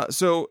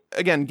 So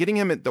again, getting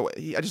him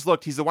I just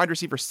looked, he's the wide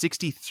receiver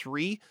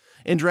 63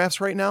 in drafts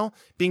right now,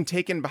 being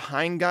taken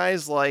behind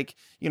guys like,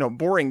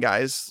 boring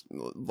guys,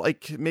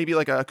 like maybe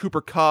like a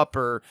Cooper Kupp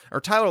or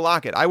Tyler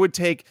Lockett. I would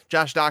take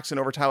Josh Doxson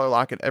over Tyler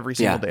Lockett every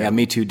single day. Yeah,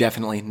 me too,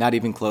 definitely. Not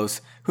even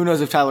close. Who knows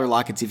if Tyler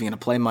Lockett's even going to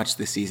play much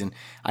this season.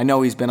 I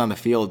know he's been on the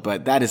field,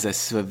 but that is a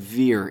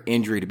severe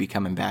injury to be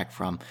coming back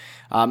from.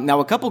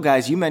 Now, a couple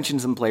guys, you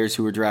mentioned some players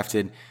who were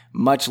drafted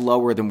much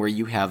lower than where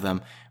you have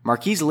them.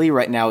 Marquise Lee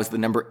right now is the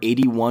number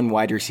 81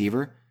 wide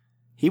receiver.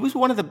 He was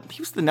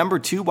the number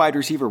 2 wide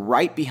receiver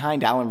right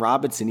behind Allen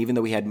Robinson, even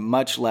though he had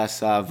much less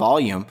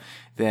volume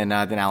than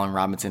Allen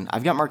Robinson.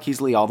 I've got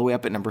Marquise Lee all the way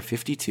up at number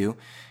 52.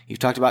 You've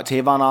talked about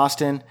Tavon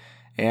Austin,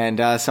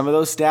 and some of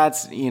those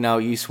stats,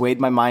 you swayed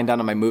my mind on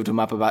them. I moved him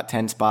up about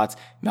 10 spots.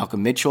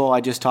 Malcolm Mitchell,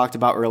 I just talked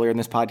about earlier in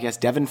this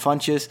podcast. Devin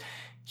Funchess,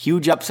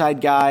 huge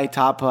upside guy,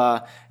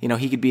 top,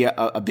 he could be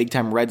a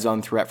big-time red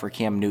zone threat for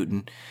Cam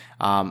Newton.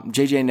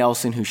 J.J.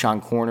 Nelson, who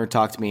Sean Corner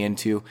talked me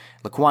into,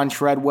 Laquan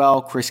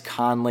Treadwell, Chris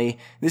Conley.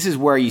 This is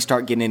where you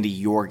start getting into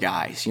your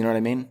guys. You know what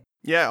I mean?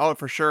 Yeah, oh,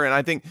 for sure. And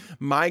I think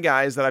my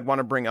guys that I'd want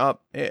to bring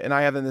up, and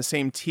I have in the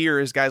same tier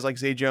as guys like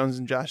Zay Jones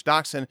and Josh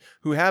Doxson,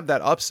 who have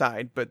that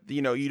upside, but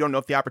you don't know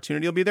if the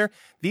opportunity will be there.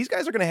 These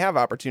guys are going to have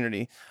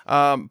opportunity.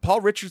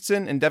 Paul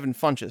Richardson and Devin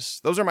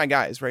Funchess. Those are my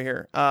guys right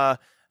here.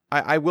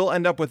 I will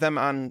end up with them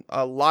on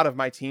a lot of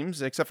my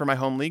teams, except for my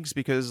home leagues,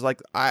 because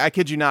I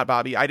kid you not,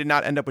 Bobby, I did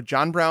not end up with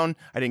John Brown.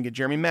 I didn't get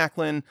Jeremy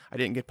Maclin. I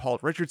didn't get Paul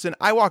Richardson.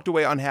 I walked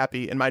away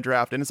unhappy in my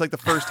draft, and it's like the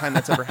first time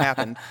that's ever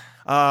happened.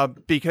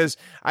 Because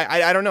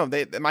I don't know.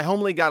 My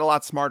home league got a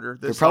lot smarter.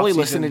 They're probably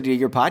listening to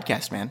your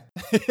podcast, man.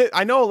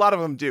 I know a lot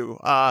of them do.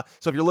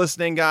 So if you're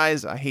listening,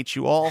 guys, I hate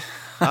you all.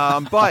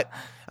 But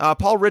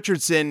Paul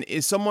Richardson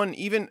is someone,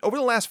 even over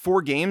the last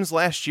 4 games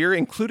last year,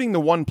 including the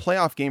one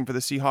playoff game for the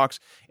Seahawks,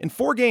 in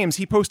 4 games,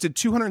 he posted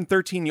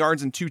 213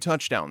 yards and 2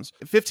 touchdowns,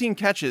 15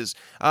 catches.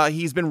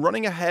 He's been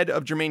running ahead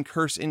of Jermaine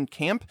Kearse in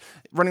camp,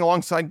 running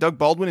alongside Doug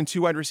Baldwin in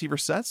 2 wide receiver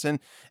sets. And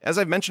as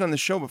I've mentioned on the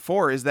show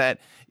before, is that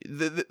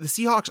the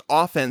Seahawks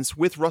offense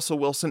with Russell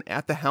Wilson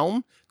at the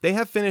helm, they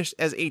have finished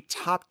as a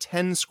top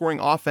 10 scoring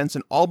offense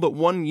in all but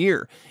 1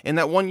 year. And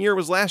that 1 year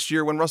was last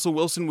year when Russell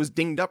Wilson was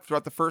dinged up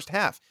throughout the first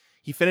half.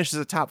 He finished as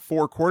a top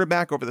 4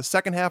 quarterback over the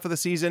second half of the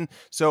season.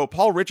 So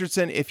Paul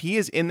Richardson, if he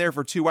is in there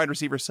for 2 wide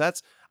receiver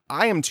sets,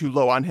 I am too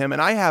low on him,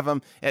 and I have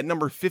him at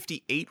number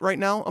 58 right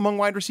now among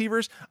wide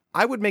receivers.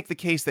 I would make the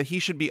case that he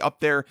should be up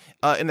there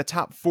in the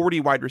top 40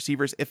 wide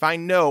receivers if I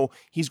know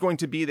he's going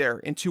to be there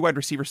in 2 wide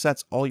receiver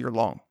sets all year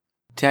long.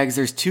 Tags,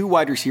 there's 2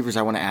 wide receivers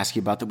I want to ask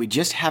you about that we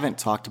just haven't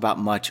talked about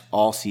much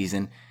all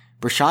season.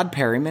 Brashad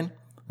Perryman.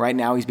 Right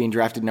now, he's being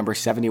drafted number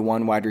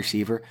 71 wide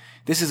receiver.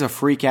 This is a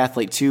freak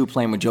athlete, too,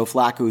 playing with Joe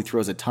Flacco, who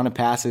throws a ton of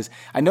passes.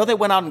 I know they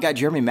went out and got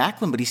Jeremy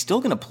Maclin, but he's still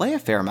going to play a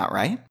fair amount,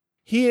 right?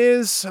 He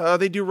is.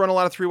 They do run a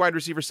lot of 3 wide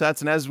receiver sets,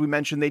 and as we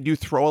mentioned, they do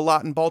throw a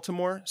lot in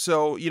Baltimore.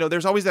 So,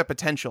 there's always that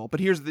potential. But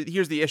here's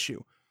the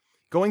issue.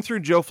 Going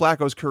through Joe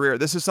Flacco's career,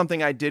 this is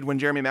something I did when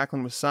Jeremy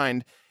Maclin was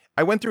signed.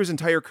 I went through his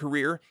entire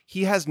career.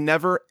 He has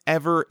never,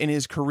 ever in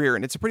his career,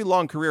 and it's a pretty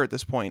long career at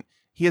this point,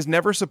 he has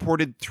never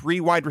supported 3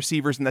 wide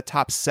receivers in the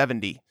top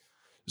 70.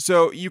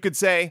 So you could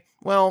say,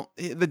 well,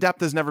 the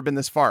depth has never been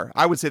this far.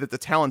 I would say that the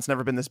talent's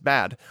never been this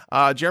bad.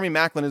 Jeremy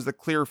Maclin is the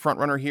clear front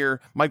runner here.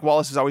 Mike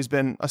Wallace has always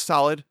been a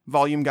solid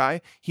volume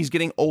guy. He's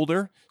getting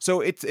older. So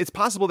it's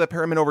possible that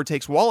Perriman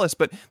overtakes Wallace,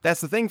 but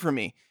that's the thing for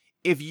me.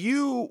 If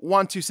you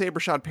want to say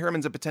Brashad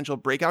Perriman's a potential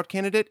breakout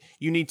candidate,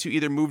 you need to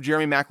either move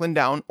Jeremy Maclin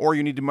down or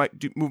you need to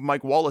move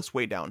Mike Wallace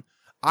way down.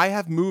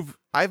 I've moved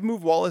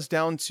Wallace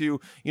down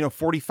to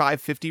 45,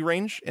 50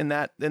 range in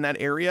that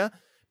area.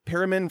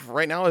 Perriman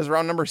right now is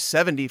around number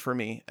 70 for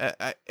me.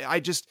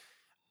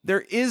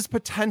 There is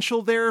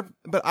potential there,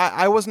 but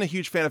I wasn't a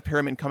huge fan of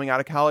Perriman coming out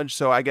of college,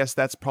 so I guess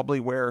that's probably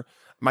where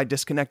my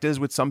disconnect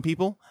is with some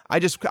people. I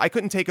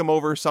couldn't take him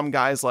over some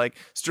guys like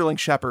Sterling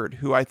Shepard,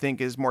 who I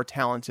think is more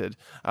talented.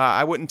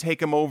 I wouldn't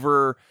take him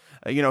over,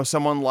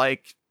 someone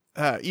like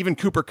even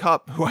Cooper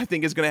Kupp, who I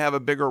think is going to have a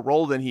bigger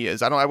role than he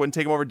is. I wouldn't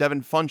take him over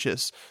Devin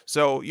Funchess.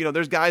 So,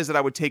 there's guys that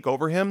I would take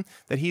over him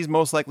that he's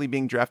most likely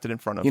being drafted in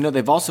front of.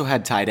 They've also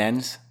had tight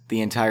ends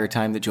the entire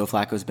time that Joe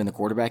Flacco's been the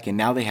quarterback, and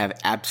now they have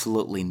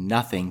absolutely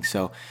nothing.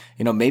 So,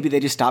 maybe they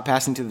just stop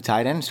passing to the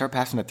tight end and start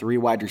passing to 3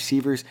 wide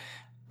receivers.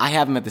 I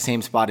have him at the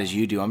same spot as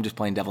you do. I'm just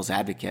playing devil's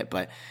advocate.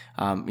 But,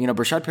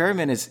 Brashad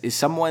Perriman is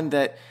someone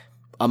that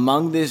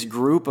among this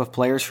group of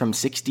players from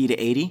 60 to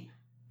 80,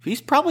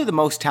 he's probably the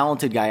most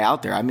talented guy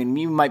out there. I mean,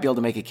 you might be able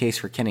to make a case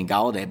for Kenny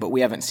Golladay, but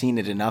we haven't seen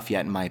it enough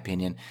yet, in my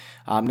opinion.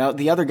 Now,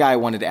 the other guy I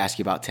wanted to ask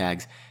you about,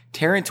 Tags,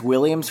 Terrence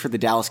Williams for the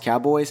Dallas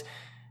Cowboys.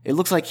 It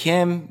looks like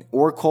him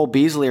or Cole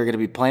Beasley are going to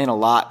be playing a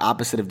lot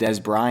opposite of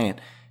Dez Bryant.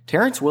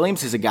 Terrence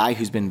Williams is a guy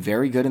who's been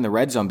very good in the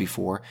red zone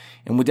before,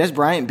 and with Dez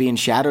Bryant being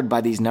shadowed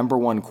by these number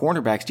 1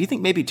 cornerbacks, do you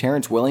think maybe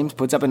Terrence Williams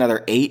puts up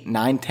another 8,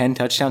 9, 10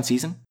 touchdown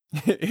season?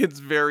 It's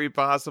very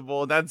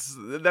possible. That's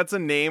a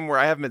name where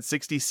I have him at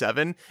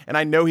 67, and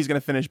I know he's going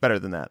to finish better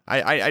than that.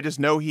 I just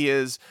know he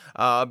is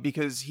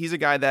because he's a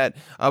guy that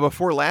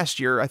before last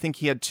year, I think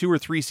he had 2 or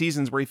 3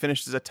 seasons where he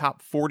finished as a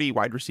top 40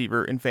 wide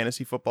receiver in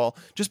fantasy football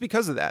just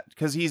because of that,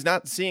 because he's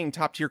not seeing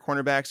top tier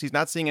cornerbacks. He's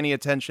not seeing any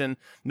attention.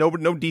 No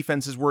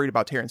defense is worried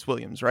about Terrence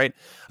Williams, right?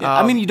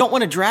 Yeah, you don't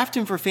want to draft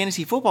him for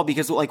fantasy football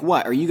because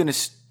what? Are you going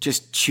to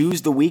just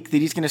choose the week that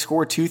he's going to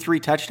score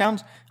 2-3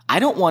 touchdowns? I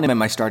don't want him in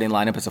my starting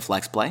lineup as a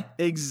flex play.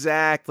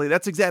 Exactly.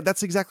 That's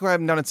exactly why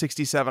I'm down at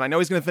 67. I know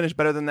he's going to finish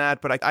better than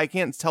that, but I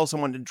can't tell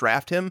someone to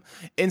draft him.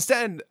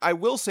 Instead, I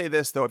will say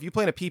this, though. If you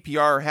play in a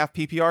PPR or half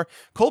PPR,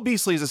 Cole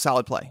Beasley is a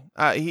solid play.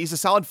 He's a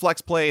solid flex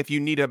play if you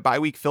need a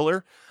bye-week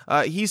filler.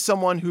 He's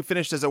someone who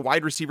finished as a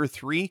wide receiver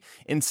 3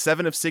 in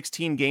 7 of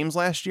 16 games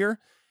last year.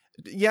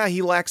 Yeah,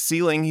 he lacks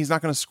ceiling. He's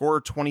not going to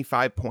score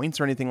 25 points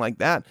or anything like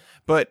that.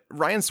 But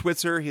Ryan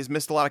Switzer, he's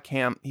missed a lot of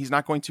camp. He's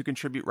not going to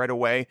contribute right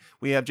away.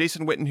 We have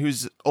Jason Witten,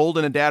 who's old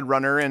and a dad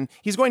runner, and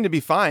he's going to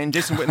be fine.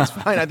 Jason Witten's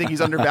fine. I think he's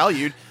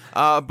undervalued.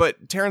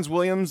 But Terrence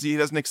Williams, he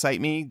doesn't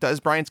excite me. Des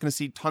Bryant's going to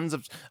see tons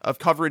of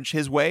coverage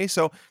his way.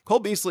 So Cole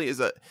Beasley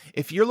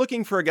if you're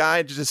looking for a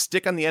guy to just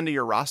stick on the end of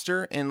your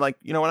roster and when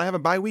I have a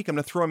bye week, I'm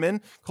going to throw him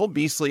in. Cole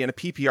Beasley in a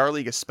PPR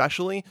league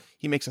especially,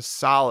 he makes a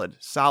solid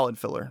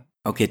filler.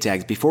 Okay,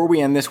 Tags, before we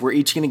end this, we're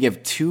each going to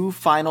give 2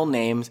 final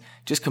names,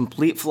 just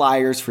complete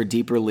flyers for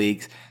deeper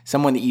leagues,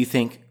 someone that you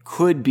think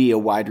could be a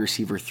wide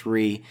receiver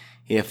 3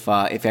 if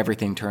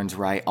everything turns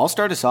right. I'll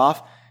start us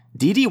off.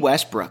 D.D.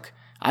 Westbrook.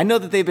 I know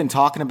that they've been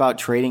talking about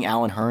trading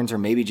Allen Hurns or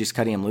maybe just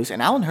cutting him loose,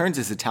 and Allen Hurns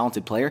is a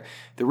talented player.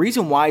 The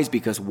reason why is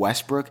because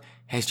Westbrook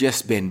has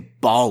just been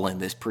balling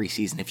this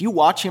preseason. If you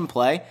watch him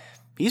play,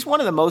 he's one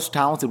of the most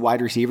talented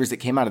wide receivers that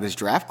came out of this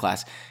draft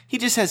class. He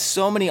just has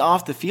so many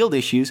off-the-field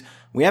issues.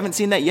 We haven't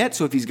seen that yet,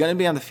 so if he's going to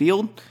be on the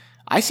field,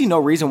 I see no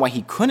reason why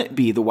he couldn't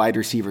be the wide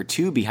receiver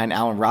 2 behind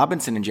Allen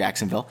Robinson in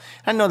Jacksonville.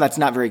 I know that's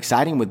not very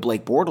exciting with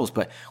Blake Bortles,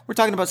 but we're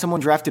talking about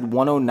someone drafted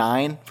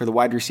 109 for the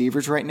wide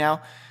receivers right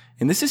now,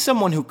 and this is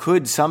someone who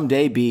could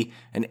someday be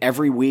an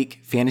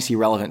every-week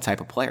fantasy-relevant type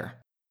of player.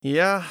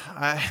 Yeah,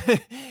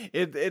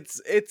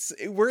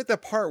 we're at the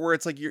part where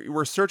it's like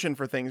we're searching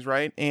for things,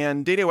 right?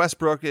 And D.D.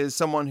 Westbrook is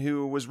someone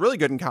who was really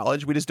good in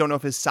college. We just don't know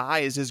if his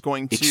size is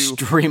going to...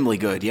 Extremely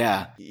good,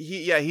 yeah.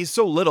 He's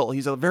so little.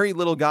 He's a very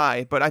little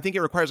guy, but I think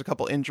it requires a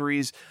couple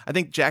injuries. I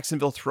think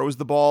Jacksonville throws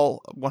the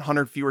ball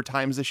 100 fewer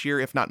times this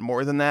year, if not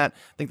more than that.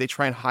 I think they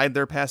try and hide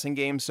their passing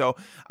game. So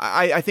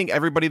I think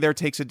everybody there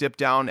takes a dip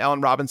down.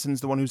 Allen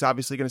Robinson's the one who's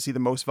obviously going to see the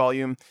most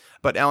volume,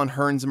 but Allen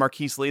Hurns and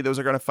Marquise Lee, those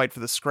are going to fight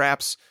for the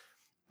scraps.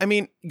 I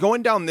mean,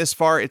 going down this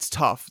far, it's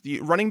tough.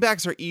 The running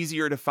backs are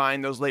easier to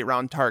find those late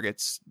round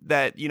targets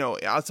that,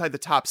 outside the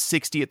top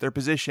 60 at their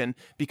position,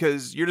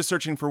 because you're just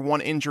searching for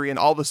one injury and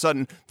all of a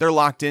sudden they're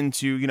locked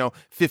into,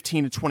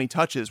 15 to 20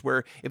 touches,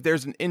 where if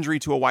there's an injury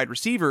to a wide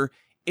receiver,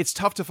 it's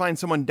tough to find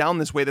someone down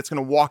this way that's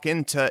going to walk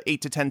into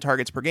 8 to 10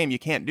 targets per game. You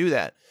can't do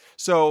that.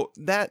 So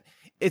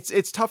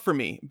it's tough for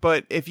me.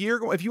 But if you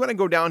want to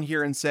go down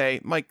here and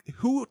say, Mike,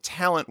 who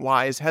talent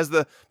wise has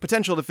the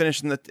potential to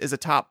finish as a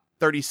top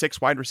 36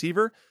 wide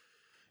receiver,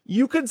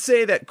 you could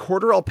say that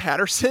Cordarrelle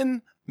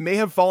Patterson may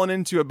have fallen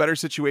into a better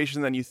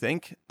situation than you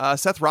think.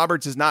 Seth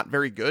Roberts is not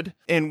very good.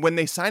 And when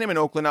they signed him in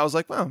Oakland, I was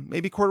like, well,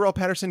 maybe Cordarrelle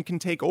Patterson can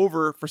take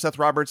over for Seth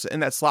Roberts in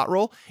that slot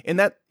role.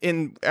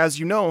 And as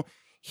you know,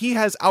 he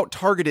has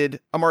out-targeted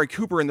Amari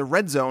Cooper in the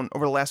red zone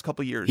over the last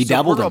couple of years. He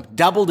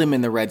doubled him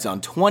in the red zone,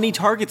 20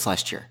 targets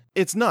last year.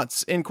 It's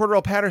nuts. And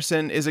Cordarrelle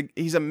Patterson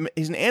he's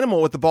an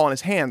animal with the ball in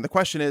his hand. The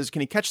question is, can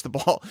he catch the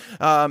ball?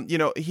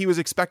 He was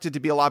expected to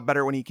be a lot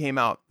better when he came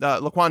out.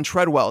 Laquan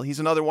Treadwell, he's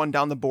another one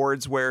down the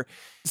boards where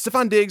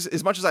Stephon Diggs,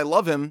 as much as I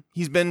love him,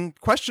 he's been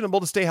questionable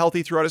to stay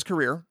healthy throughout his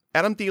career.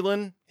 Adam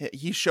Thielen,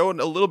 he showed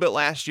a little bit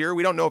last year.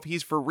 We don't know if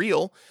he's for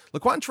real.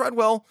 Laquan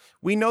Treadwell,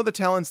 we know the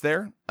talent's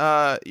there.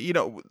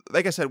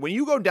 Like I said, when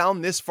you go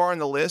down this far in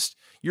the list,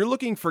 you're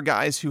looking for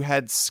guys who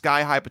had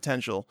sky-high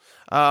potential.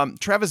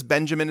 Travis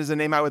Benjamin is a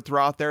name I would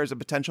throw out there as a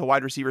potential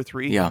wide receiver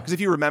 3. Yeah. Because if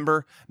you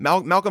remember,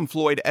 Malcolm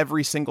Floyd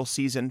every single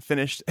season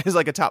finished as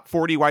like a top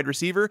 40 wide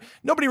receiver.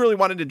 Nobody really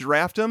wanted to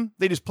draft him.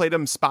 They just played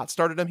him,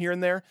 started him here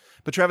and there.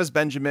 But Travis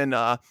Benjamin,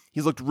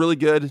 he's looked really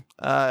good.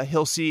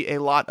 He'll see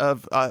a lot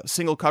of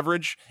single coverage.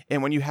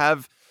 And when you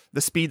have the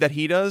speed that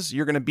he does,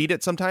 you're going to beat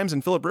it sometimes.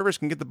 And Phillip Rivers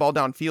can get the ball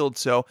downfield.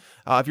 So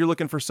if you're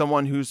looking for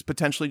someone who's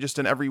potentially just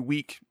an every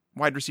week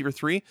wide receiver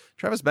 3,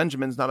 Travis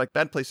Benjamin's not a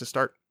bad place to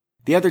start.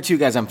 The other 2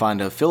 guys I'm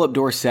fond of, Philip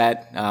Dorsett,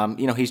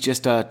 he's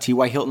just a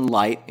T.Y. Hilton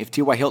light. If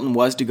T.Y. Hilton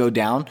was to go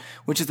down,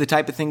 which is the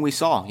type of thing we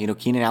saw,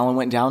 Keenan Allen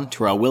went down,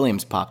 Terrell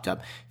Williams popped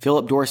up.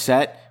 Philip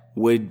Dorsett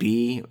would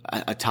be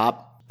a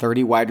top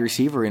 30 wide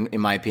receiver,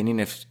 in my opinion,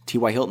 if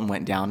T.Y. Hilton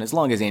went down, as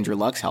long as Andrew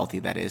Luck's healthy,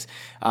 that is.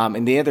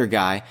 And the other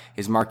guy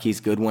is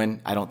Marquise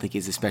Goodwin. I don't think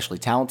he's especially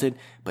talented,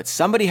 but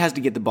somebody has to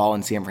get the ball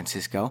in San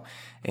Francisco.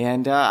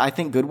 And I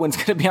think Goodwin's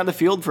going to be on the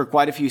field for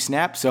quite a few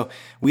snaps, so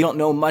we don't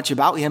know much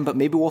about him, but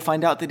maybe we'll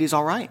find out that he's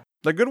all right.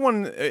 The good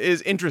one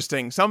is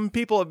interesting. Some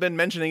people have been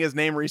mentioning his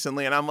name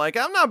recently, and I'm like,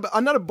 I'm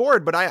not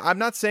aboard, but I'm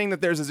not saying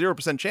that there's a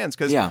 0% chance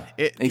because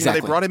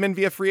exactly. They brought him in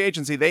via free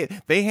agency. They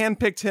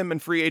handpicked him in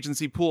free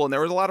agency pool, and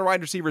there was a lot of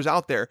wide receivers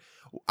out there.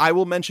 I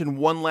will mention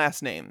one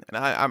last name, and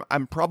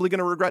I'm probably going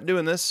to regret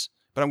doing this,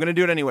 but I'm going to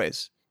do it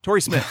anyways. Torrey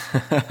Smith.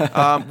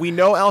 We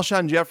know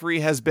Alshon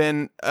Jeffrey has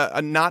been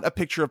not a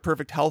picture of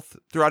perfect health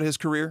throughout his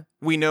career.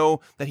 We know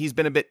that he's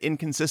been a bit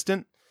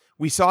inconsistent.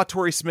 We saw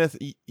Torrey Smith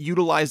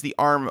utilize the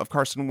arm of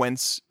Carson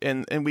Wentz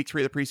in week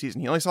 3 of the preseason.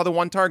 He only saw the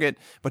one target,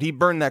 but he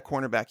burned that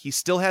cornerback. He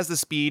still has the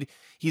speed.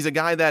 He's a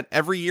guy that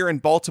every year in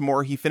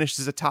Baltimore, he finished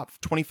as a top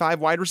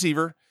 25 wide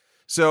receiver.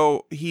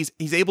 So he's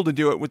able to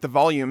do it with the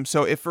volume.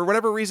 So if for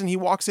whatever reason he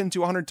walks into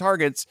 100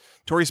 targets,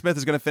 Torrey Smith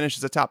is going to finish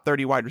as a top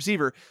 30 wide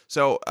receiver.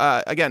 So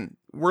again,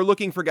 we're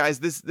looking for guys.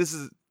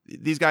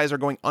 these guys are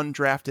going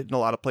undrafted in a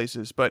lot of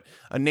places, but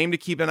a name to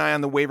keep an eye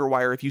on the waiver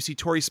wire. If you see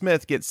Torrey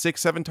Smith get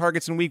 6-7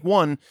 targets in week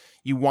 1,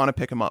 you want to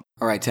pick him up.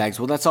 All right, Tags.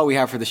 Well, that's all we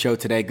have for the show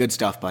today. Good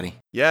stuff, buddy.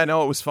 Yeah,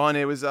 no, it was fun.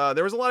 It was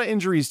there was a lot of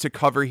injuries to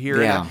cover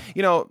here. Yeah.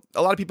 And,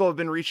 a lot of people have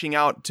been reaching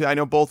out to, I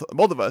know both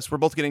of us, we're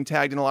both getting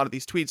tagged in a lot of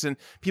these tweets, and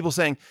people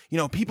saying,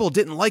 people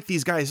didn't like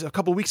these guys a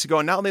couple weeks ago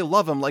and now they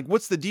love them. Like,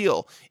 what's the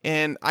deal?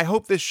 And I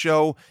hope this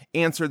show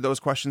answered those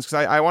questions,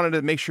 because I wanted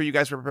to make sure you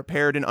guys were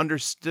prepared and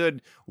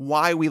understood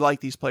why we like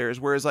these players.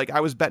 Whereas, like,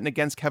 I was betting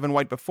against Kevin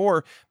White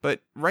before,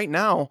 but right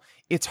now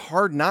it's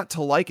hard not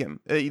to like him.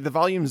 The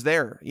volume's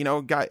there.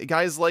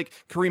 Guys like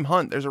Kareem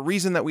Hunt, there's a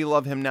reason that we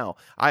love him now.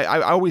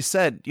 I always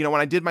said, when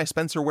I did my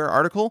Spencer Ware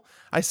article,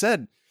 I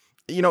said,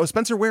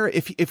 Spencer Ware,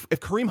 if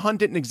Kareem Hunt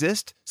didn't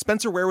exist,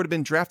 Spencer Ware would have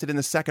been drafted in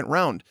the 2nd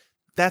round.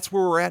 That's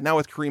where we're at now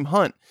with Kareem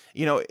Hunt.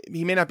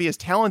 He may not be as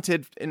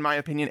talented, in my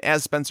opinion,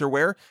 as Spencer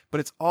Ware, but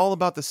it's all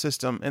about the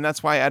system. And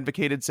that's why I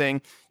advocated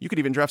saying you could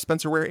even draft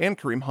Spencer Ware and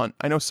Kareem Hunt.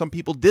 I know some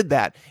people did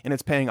that, and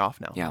it's paying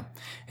off now. Yeah.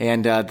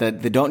 And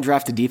the don't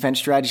draft a defense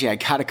strategy, I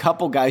got a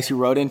couple guys who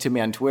wrote into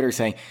me on Twitter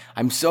saying,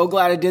 I'm so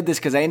glad I did this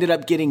because I ended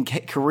up getting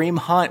Kareem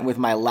Hunt with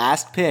my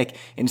last pick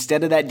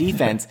instead of that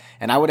defense.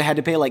 And I would have had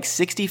to pay like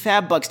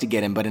 $60 to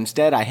get him. But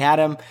instead I had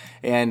him.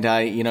 And,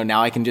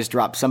 now I can just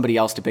drop somebody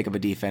else to pick up a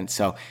defense.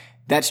 So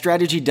that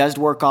strategy does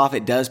work off.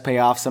 It does pay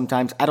off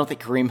sometimes. I don't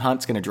think Kareem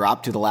Hunt's going to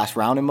drop to the last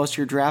round in most of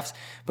your drafts,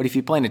 but if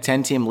you play in a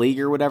 10-team league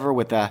or whatever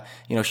with a,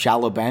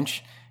 shallow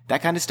bench,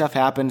 that kind of stuff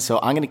happens. So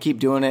I'm going to keep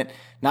doing it.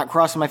 Not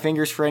crossing my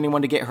fingers for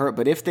anyone to get hurt,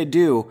 but if they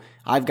do,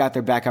 I've got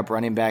their backup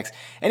running backs.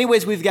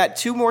 Anyways, we've got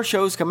 2 more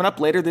shows coming up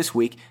later this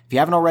week. If you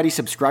haven't already,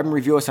 subscribe and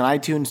review us on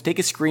iTunes. Take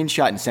a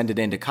screenshot and send it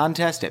in to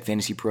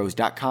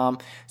contest@fantasypros.com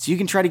so you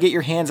can try to get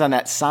your hands on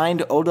that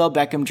signed Odell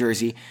Beckham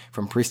jersey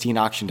from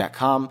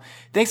pristineauction.com.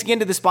 Thanks again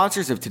to the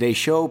sponsors of today's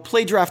show,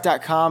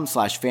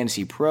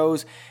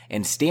 playdraft.com/fantasypros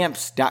and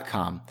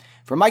stamps.com.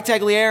 For Mike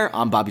Tagliere,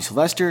 I'm Bobby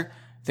Sylvester.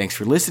 Thanks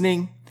for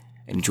listening.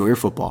 Enjoy your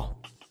football.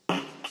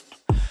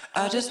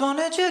 I just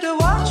wanted you to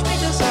watch me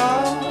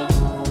dissolve.